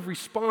this sort of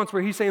response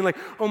where he's saying like,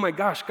 oh my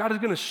gosh, God is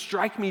going to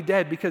strike me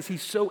dead because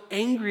he's so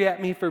angry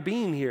at me for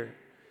being here.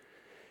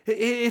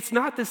 It's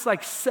not this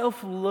like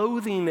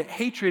self-loathing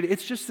hatred.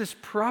 It's just this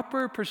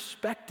proper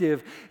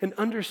perspective and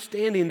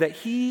understanding that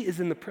he is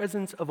in the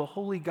presence of a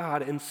holy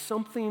God and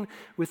something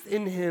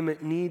within him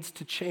needs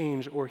to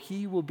change or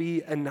he will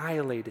be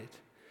annihilated.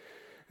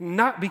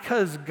 Not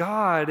because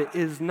God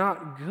is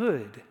not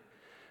good,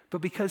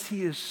 but because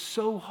he is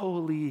so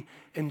holy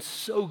and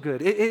so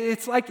good.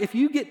 It's like if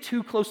you get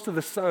too close to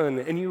the sun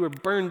and you are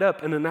burned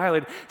up and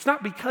annihilated, it's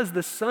not because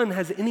the sun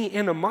has any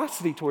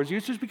animosity towards you,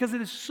 it's just because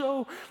it is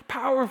so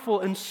powerful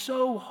and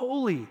so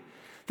holy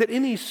that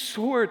any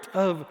sort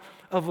of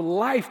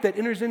life that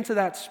enters into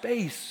that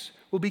space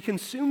will be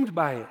consumed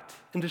by it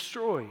and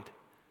destroyed.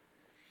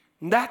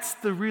 And that's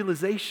the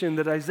realization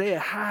that Isaiah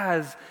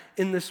has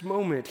in this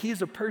moment. He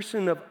is a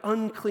person of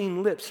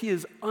unclean lips. He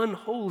is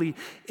unholy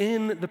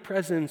in the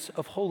presence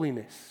of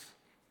holiness.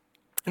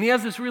 And he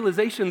has this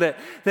realization that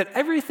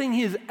everything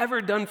he has ever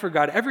done for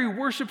God, every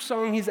worship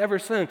song he's ever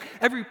sung,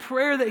 every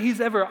prayer that he's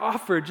ever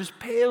offered just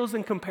pales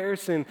in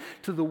comparison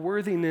to the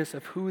worthiness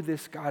of who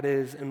this God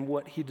is and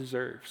what he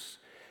deserves.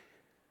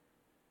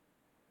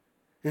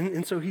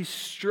 And so he's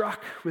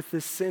struck with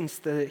this sense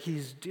that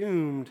he's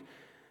doomed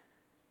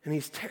and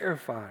he's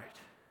terrified.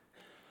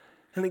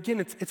 And again,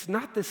 it's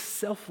not this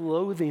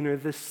self-loathing or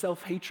this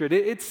self-hatred.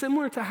 It's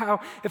similar to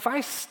how if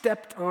I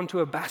stepped onto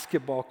a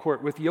basketball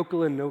court with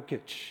Nikola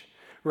Jokic,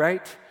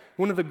 right?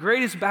 One of the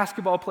greatest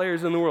basketball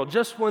players in the world,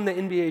 just won the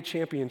NBA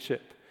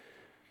championship.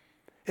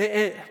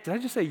 Did I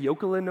just say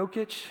Nikola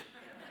Jokic?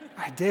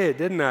 I did,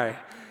 didn't I?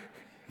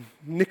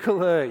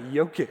 Nikola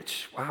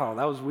Jokic. Wow,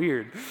 that was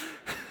weird.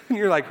 And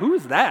you're like, who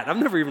is that? I've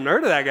never even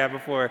heard of that guy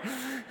before.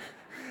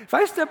 If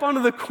I step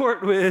onto the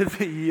court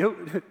with,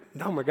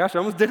 oh my gosh, I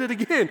almost did it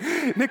again,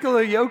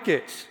 Nikola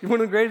Jokic,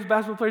 one of the greatest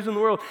basketball players in the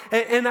world,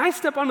 and I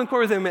step on the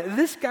court with him,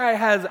 this guy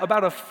has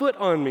about a foot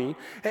on me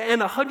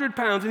and 100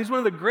 pounds, and he's one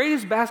of the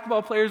greatest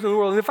basketball players in the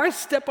world, and if I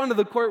step onto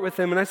the court with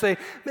him and I say,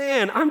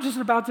 man, I'm just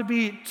about to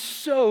be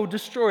so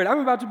destroyed, I'm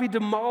about to be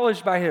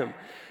demolished by him.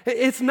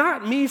 It's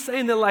not me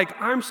saying that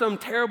like I'm some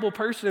terrible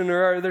person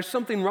or there's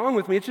something wrong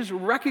with me, it's just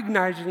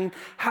recognizing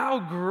how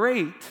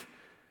great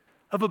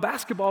of a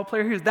basketball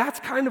player he is. That's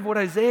kind of what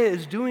Isaiah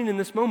is doing in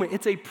this moment.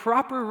 It's a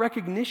proper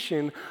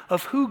recognition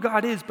of who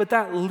God is, but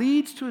that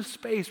leads to a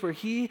space where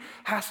he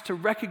has to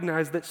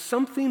recognize that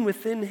something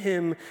within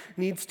him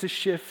needs to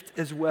shift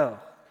as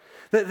well.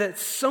 That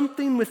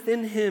something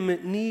within him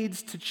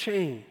needs to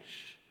change.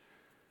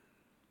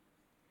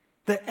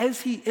 That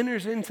as he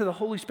enters into the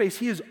holy space,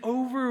 he is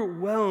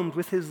overwhelmed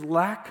with his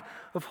lack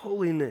of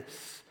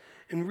holiness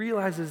and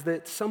realizes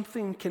that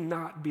something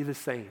cannot be the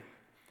same.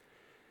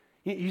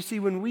 You see,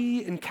 when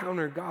we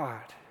encounter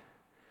God,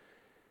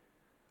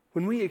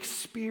 when we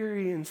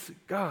experience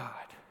God,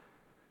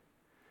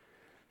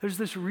 there's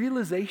this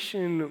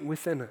realization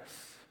within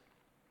us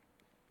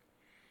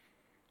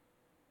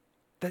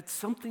that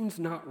something's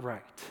not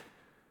right.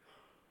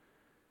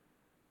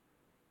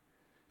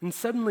 And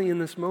suddenly in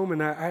this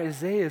moment,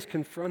 Isaiah is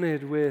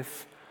confronted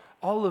with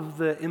all of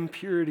the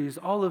impurities,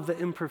 all of the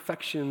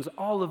imperfections,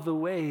 all of the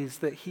ways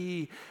that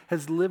he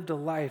has lived a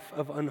life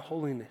of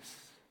unholiness.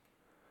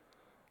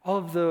 All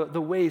of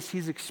the ways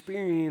he's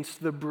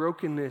experienced the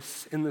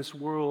brokenness in this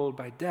world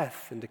by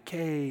death and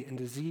decay and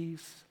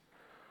disease.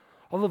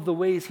 All of the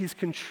ways he's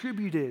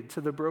contributed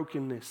to the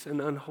brokenness and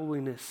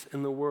unholiness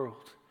in the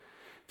world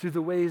through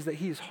the ways that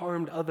he's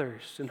harmed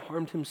others and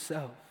harmed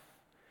himself.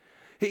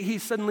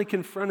 He's suddenly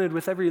confronted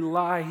with every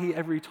lie he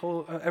ever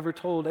told,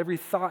 every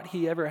thought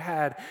he ever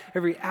had,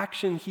 every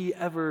action he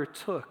ever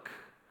took.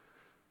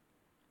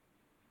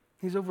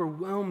 He's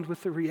overwhelmed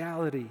with the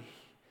reality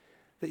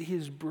that he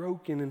is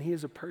broken and he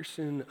is a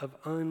person of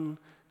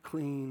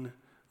unclean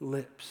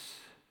lips,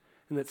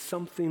 and that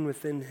something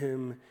within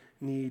him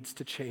needs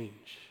to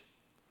change.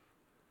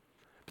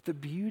 But the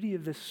beauty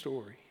of this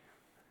story,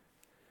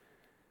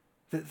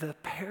 the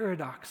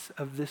paradox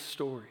of this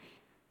story,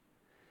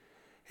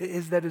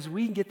 is that as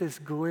we get this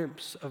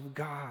glimpse of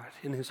God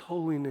in his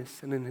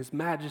holiness and in his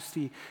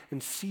majesty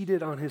and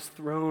seated on his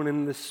throne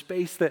in the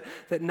space that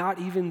not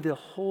even the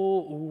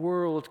whole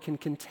world can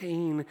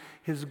contain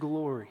his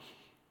glory.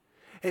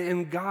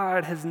 And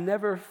God has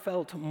never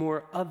felt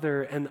more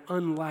other and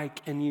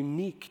unlike and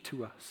unique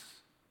to us.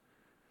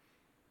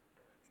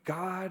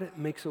 God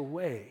makes a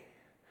way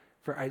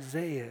for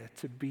Isaiah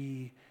to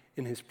be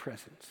in his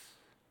presence.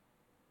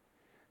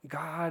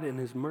 God in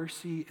his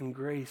mercy and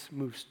grace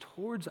moves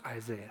towards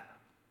Isaiah.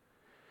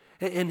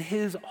 And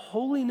his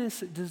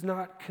holiness does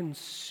not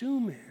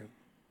consume him.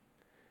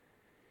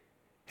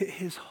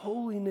 His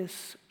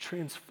holiness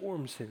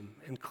transforms him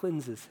and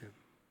cleanses him.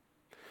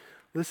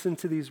 Listen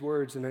to these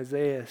words in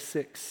Isaiah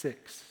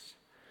 6:6.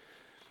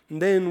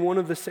 And then one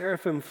of the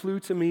seraphim flew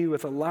to me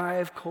with a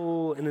live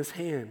coal in his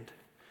hand,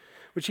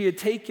 which he had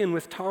taken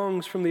with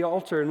tongs from the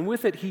altar, and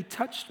with it he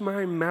touched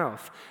my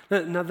mouth.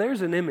 Now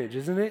there's an image,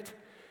 isn't it?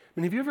 I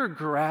mean, have you ever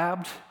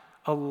grabbed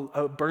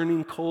a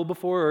burning coal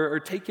before or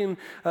taken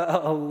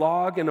a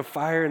log in a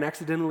fire and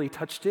accidentally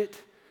touched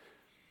it?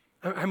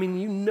 I mean,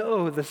 you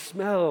know the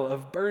smell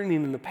of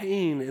burning and the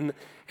pain,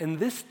 and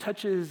this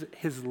touches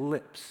his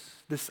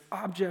lips, this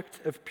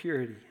object of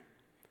purity.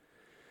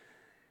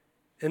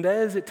 And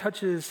as it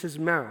touches his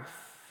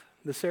mouth,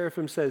 the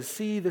seraphim says,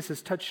 "See, this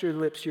has touched your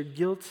lips, your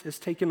guilt is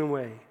taken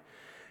away,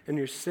 and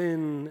your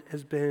sin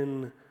has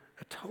been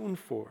atoned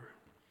for."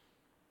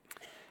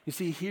 You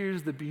see,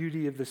 here's the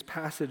beauty of this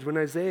passage. When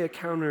Isaiah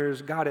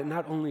encounters God, it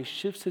not only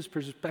shifts his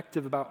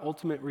perspective about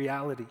ultimate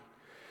reality,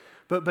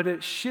 but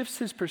it shifts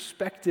his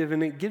perspective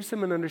and it gives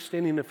him an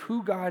understanding of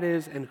who God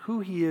is and who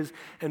he is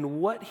and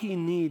what he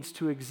needs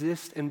to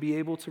exist and be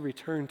able to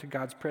return to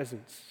God's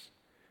presence.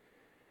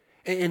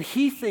 And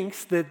he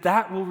thinks that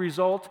that will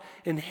result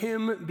in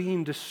him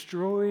being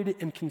destroyed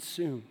and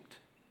consumed.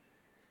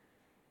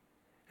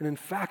 And in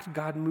fact,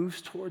 God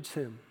moves towards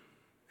him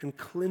and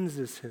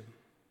cleanses him.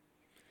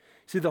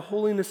 See, the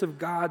holiness of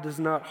God does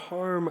not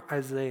harm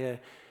Isaiah,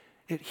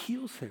 it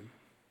heals him.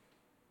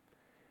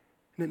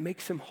 And it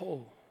makes him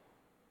whole.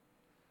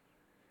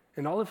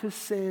 And all of his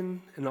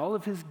sin and all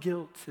of his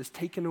guilt is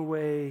taken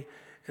away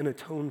and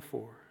atoned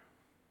for.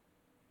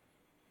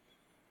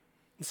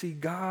 You see,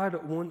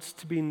 God wants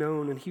to be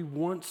known and he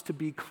wants to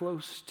be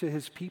close to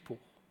his people.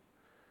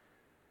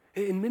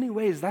 In many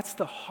ways, that's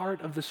the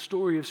heart of the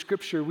story of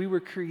Scripture. We were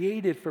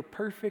created for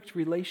perfect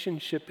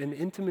relationship and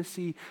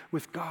intimacy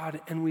with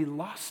God, and we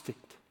lost it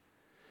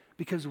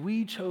because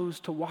we chose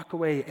to walk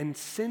away. And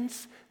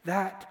since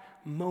that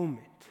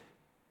moment,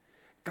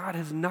 God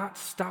has not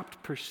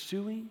stopped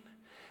pursuing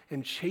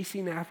and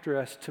chasing after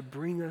us to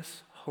bring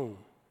us home.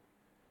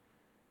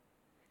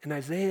 And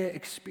Isaiah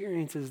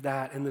experiences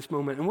that in this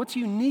moment. And what's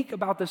unique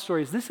about this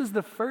story is this is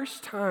the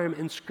first time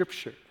in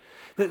Scripture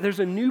that there's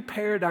a new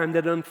paradigm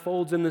that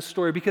unfolds in this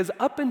story, because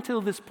up until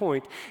this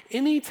point,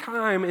 any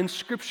time in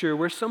Scripture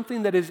where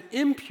something that is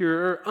impure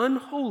or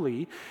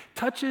unholy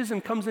touches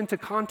and comes into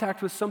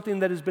contact with something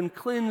that has been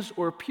cleansed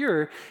or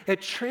pure,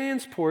 it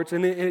transports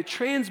and it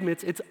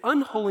transmits its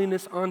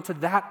unholiness onto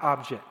that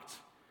object.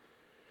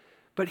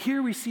 But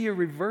here we see a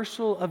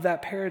reversal of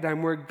that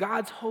paradigm where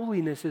God's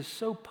holiness is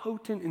so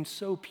potent and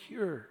so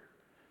pure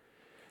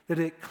that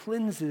it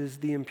cleanses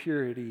the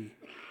impurity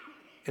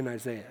in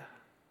Isaiah.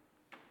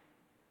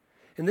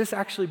 And this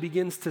actually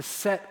begins to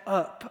set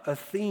up a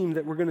theme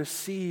that we're going to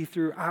see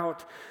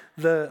throughout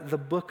the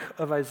book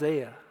of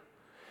Isaiah.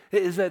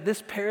 It is that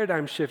this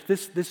paradigm shift,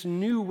 this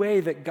new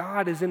way that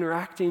God is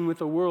interacting with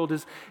the world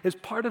is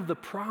part of the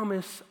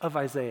promise of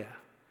Isaiah.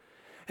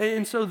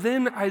 And so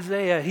then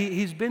Isaiah,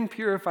 he's been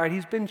purified,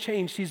 he's been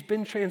changed, he's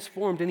been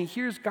transformed, and he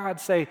hears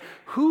God say,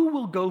 who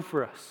will go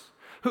for us?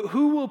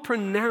 Who will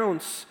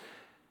pronounce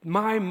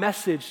my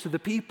message to the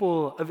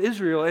people of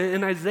Israel?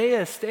 And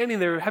Isaiah standing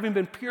there, having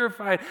been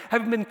purified,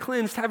 having been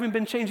cleansed, having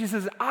been changed, he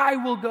says, I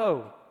will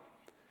go.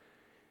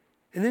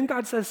 And then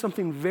God says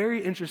something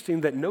very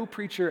interesting that no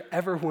preacher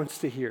ever wants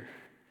to hear.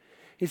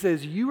 He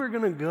says, you are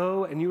going to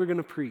go and you are going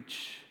to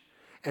preach,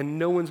 and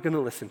no one's going to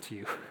listen to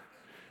you.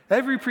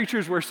 Every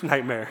preacher's worst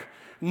nightmare.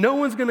 No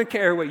one's going to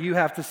care what you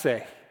have to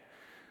say.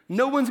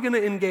 No one's going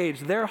to engage.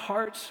 Their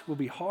hearts will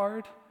be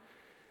hard.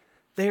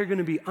 They are going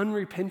to be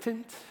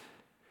unrepentant.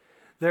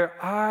 Their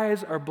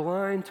eyes are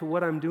blind to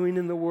what I'm doing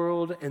in the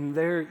world, and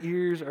their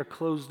ears are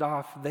closed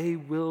off. They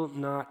will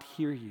not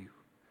hear you.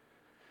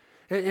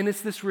 And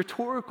it's this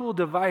rhetorical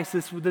device,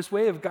 this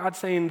way of God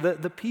saying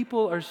that the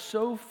people are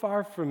so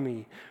far from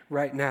me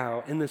right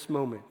now in this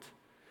moment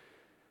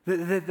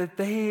that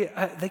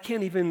they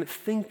can't even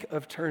think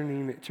of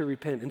turning to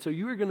repent. And so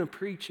you are going to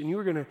preach and you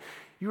are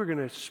going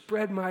to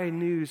spread my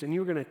news and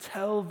you are going to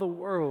tell the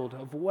world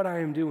of what I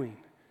am doing,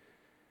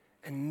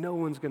 and no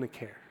one's going to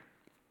care.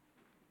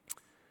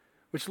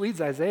 Which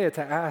leads Isaiah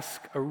to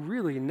ask a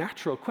really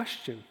natural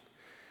question.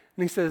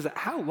 And he says,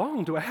 how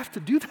long do I have to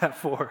do that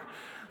for?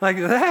 Like,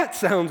 that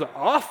sounds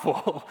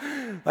awful.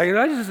 Like,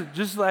 I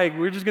just like,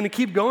 we're just going to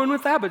keep going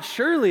with that? But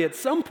surely at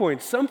some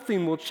point,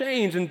 something will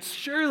change. And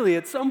surely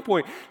at some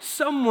point,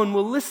 someone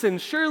will listen.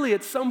 Surely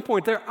at some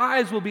point, their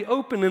eyes will be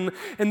open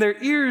and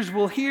their ears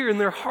will hear and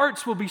their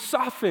hearts will be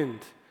softened.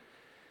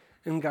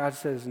 And God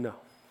says, no.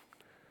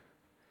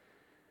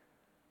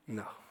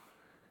 No.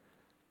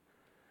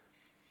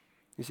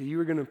 You see,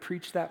 you are going to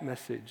preach that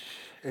message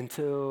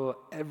until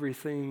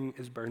everything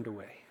is burned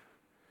away.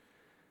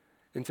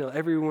 Until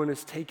everyone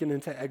is taken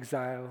into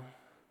exile.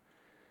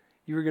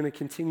 You are going to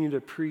continue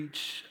to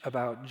preach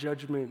about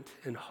judgment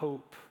and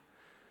hope.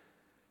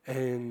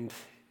 And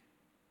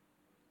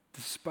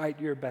despite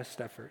your best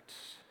efforts,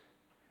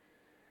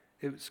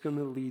 it's going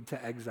to lead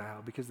to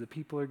exile because the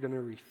people are going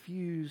to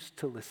refuse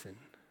to listen.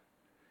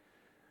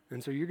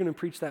 And so you're going to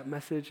preach that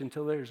message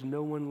until there's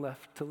no one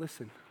left to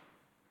listen.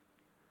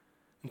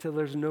 Until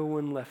there's no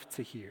one left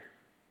to hear.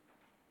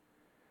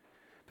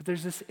 But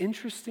there's this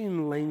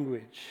interesting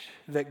language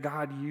that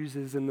God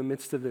uses in the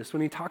midst of this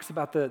when he talks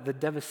about the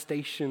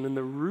devastation and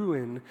the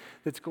ruin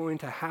that's going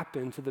to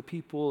happen to the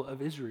people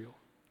of Israel.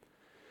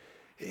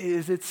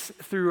 It's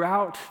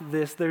throughout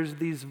this, there's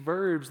these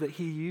verbs that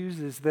he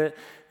uses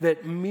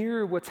that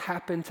mirror what's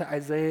happened to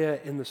Isaiah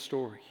in the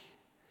story.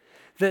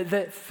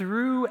 That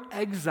through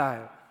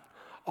exile,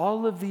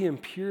 all of the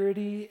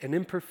impurity and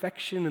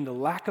imperfection and the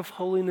lack of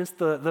holiness,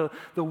 the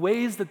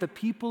ways that the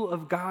people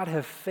of God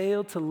have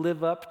failed to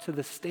live up to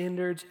the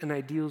standards and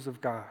ideals of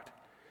God,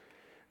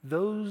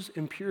 those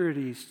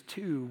impurities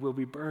too will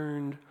be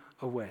burned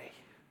away.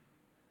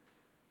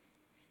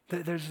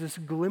 That there's this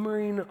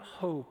glimmering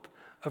hope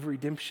of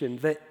redemption,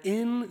 that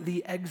in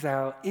the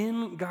exile,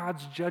 in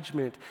God's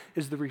judgment,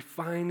 is the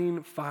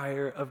refining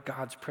fire of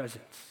God's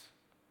presence.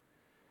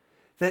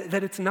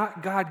 That it's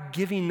not God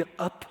giving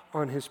up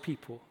on his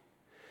people.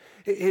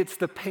 It's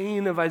the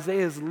pain of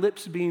Isaiah's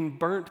lips being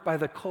burnt by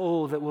the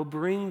coal that will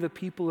bring the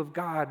people of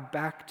God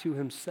back to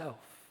himself.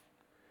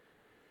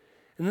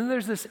 And then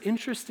there's this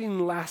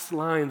interesting last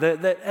line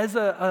that as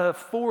a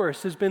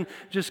forest has been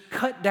just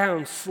cut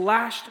down,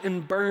 slashed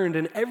and burned,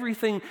 and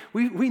everything,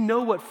 we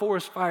know what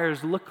forest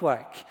fires look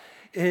like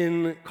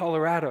in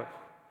Colorado.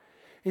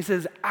 He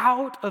says,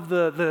 out of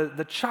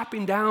the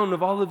chopping down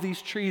of all of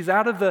these trees,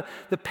 out of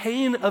the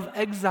pain of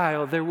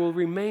exile, there will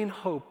remain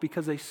hope,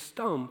 because a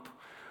stump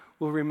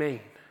will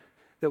remain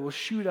that will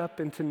shoot up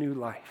into new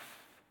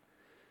life.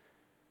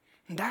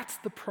 And that's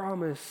the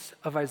promise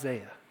of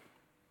Isaiah.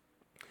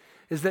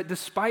 Is that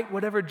despite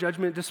whatever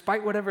judgment,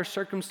 despite whatever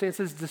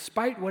circumstances,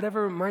 despite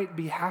whatever might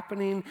be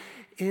happening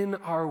in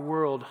our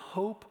world,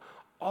 hope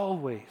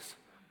always,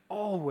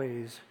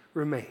 always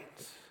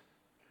remains.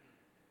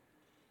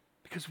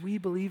 Because we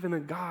believe in a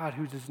God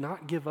who does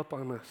not give up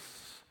on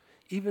us,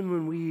 even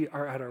when we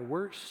are at our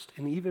worst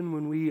and even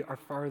when we are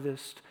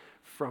farthest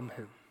from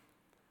him.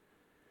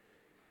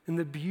 And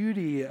the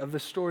beauty of the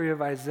story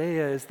of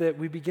Isaiah is that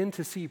we begin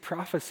to see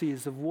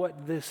prophecies of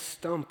what this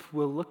stump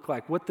will look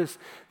like, what this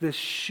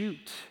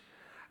shoot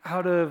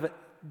out of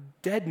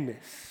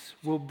deadness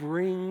will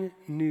bring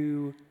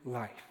new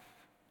life.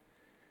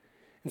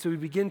 And so we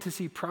begin to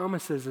see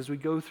promises as we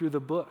go through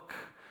the book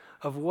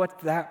of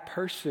what that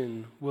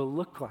person will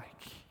look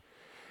like,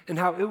 and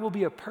how it will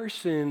be a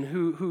person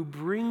who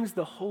brings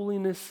the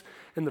holiness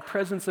and the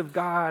presence of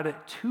God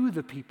to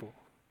the people.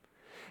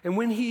 And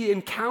when he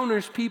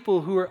encounters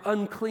people who are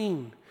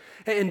unclean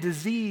and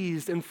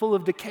diseased and full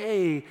of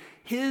decay,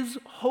 his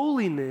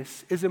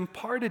holiness is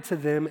imparted to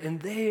them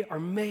and they are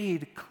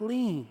made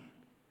clean.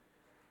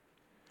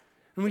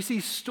 And we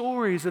see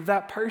stories of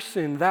that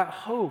person, that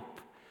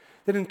hope,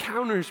 that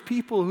encounters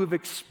people who have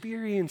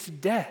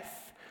experienced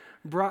death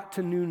brought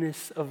to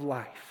newness of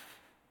life.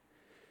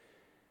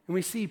 And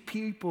we see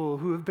people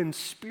who have been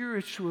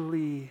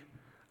spiritually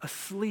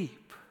asleep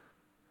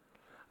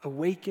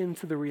awaken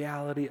to the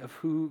reality of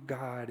who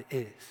God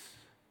is.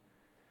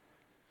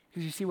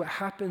 Because you see, what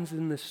happens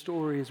in this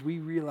story is we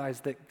realize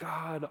that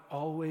God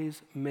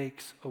always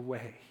makes a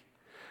way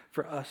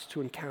for us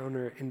to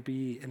encounter and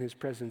be in his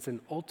presence. And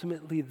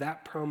ultimately,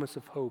 that promise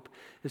of hope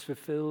is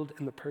fulfilled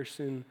in the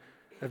person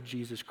of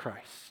Jesus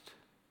Christ.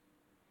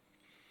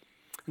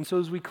 And so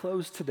as we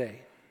close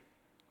today,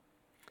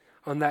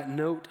 on that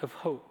note of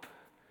hope,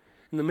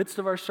 in the midst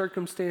of our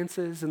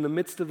circumstances, in the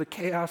midst of the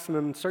chaos and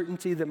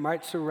uncertainty that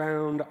might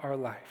surround our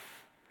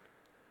life,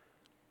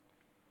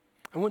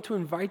 I want to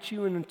invite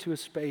you into a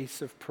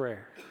space of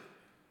prayer.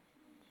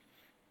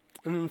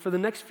 And for the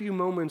next few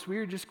moments, we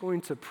are just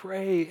going to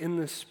pray in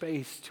this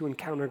space to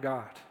encounter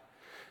God.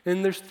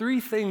 And there's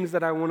 3 things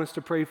that I want us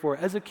to pray for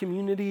as a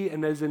community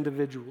and as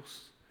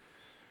individuals.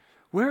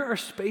 Where are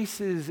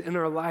spaces in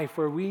our life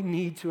where we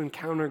need to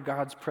encounter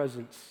God's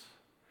presence?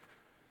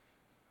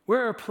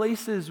 Where are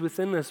places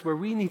within us where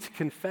we need to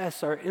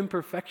confess our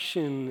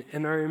imperfection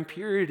and our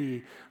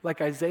impurity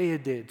like Isaiah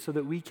did so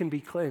that we can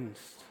be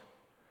cleansed?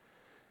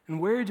 And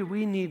where do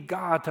we need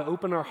God to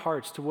open our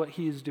hearts to what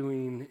he is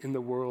doing in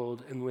the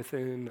world and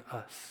within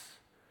us?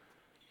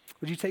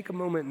 Would you take a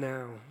moment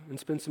now and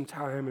spend some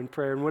time in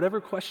prayer? And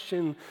whatever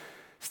question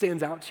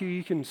stands out to you,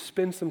 you can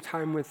spend some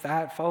time with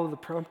that, follow the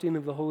prompting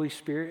of the Holy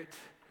Spirit.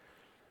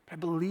 But I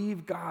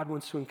believe God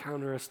wants to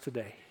encounter us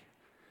today.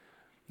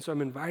 So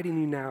I'm inviting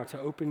you now to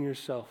open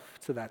yourself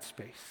to that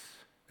space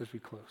as we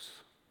close.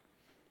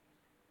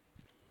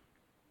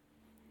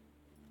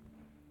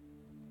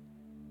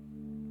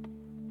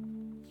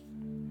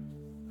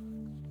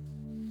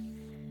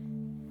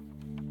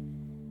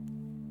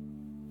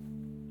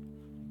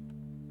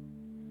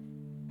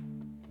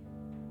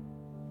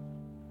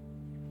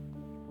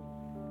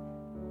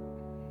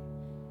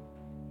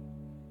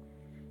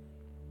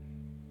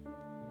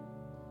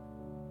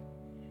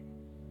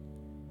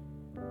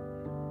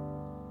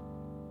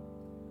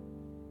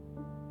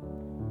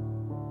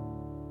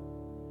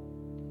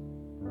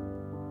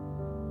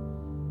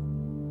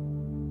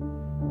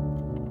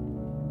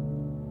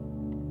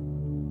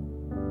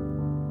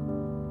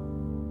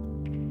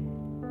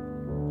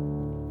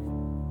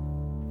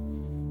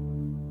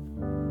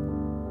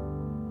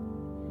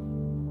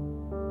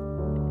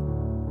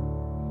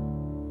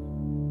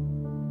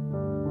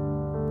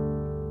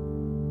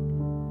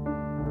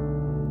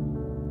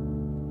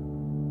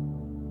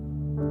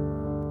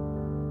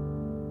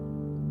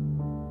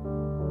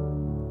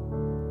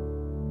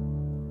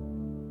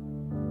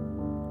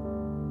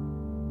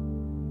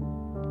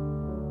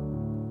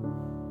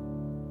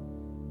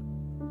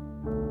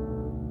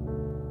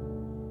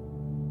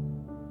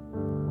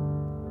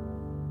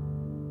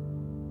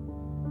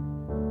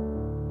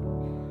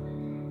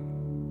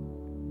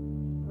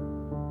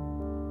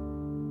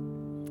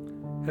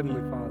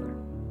 Heavenly Father,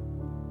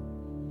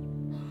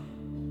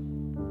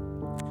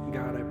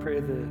 God, I pray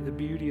the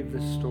beauty of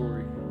this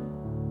story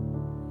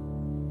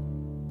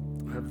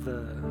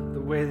of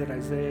the way that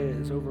Isaiah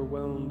is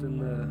overwhelmed in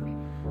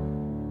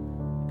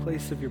the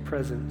place of your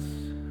presence,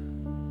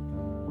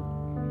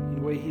 and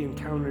the way he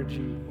encountered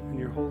you in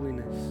your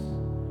holiness.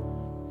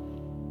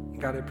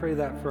 God, I pray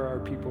that for our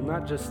people,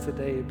 not just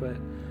today, but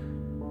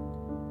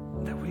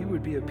that we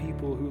would be a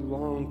people who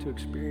long to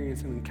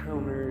experience and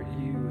encounter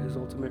you as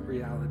ultimate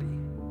reality.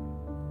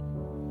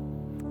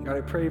 God,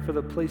 I pray for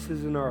the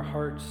places in our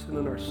hearts and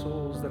in our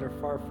souls that are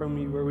far from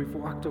you, where we've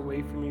walked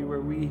away from you,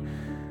 where we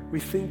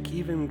think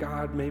even,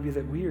 God, maybe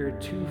that we are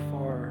too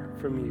far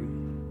from you.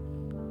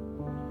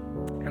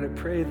 God, I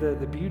pray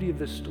the beauty of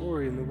this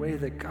story and the way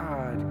that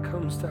God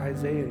comes to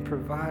Isaiah and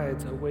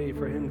provides a way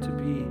for him to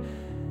be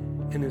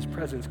in his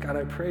presence. God,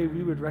 I pray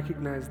we would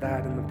recognize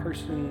that in the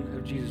person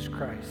of Jesus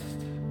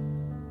Christ.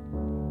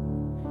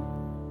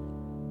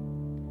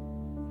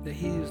 That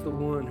he is the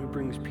one who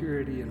brings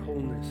purity and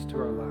wholeness to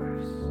our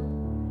lives.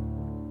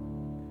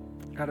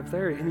 God, if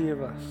there are any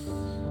of us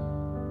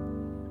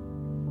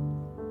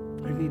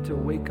who need to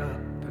wake up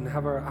and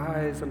have our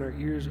eyes and our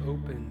ears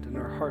opened and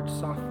our hearts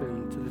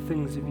softened to the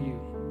things of you,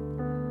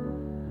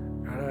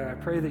 God, I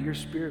pray that your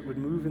Spirit would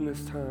move in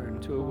this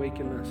time to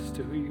awaken us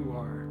to who you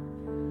are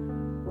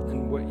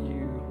and what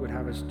you would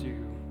have us do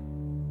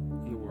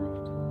in the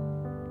world.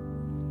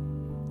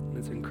 And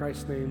it's in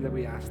Christ's name that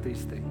we ask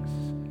these things.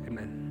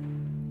 Amen.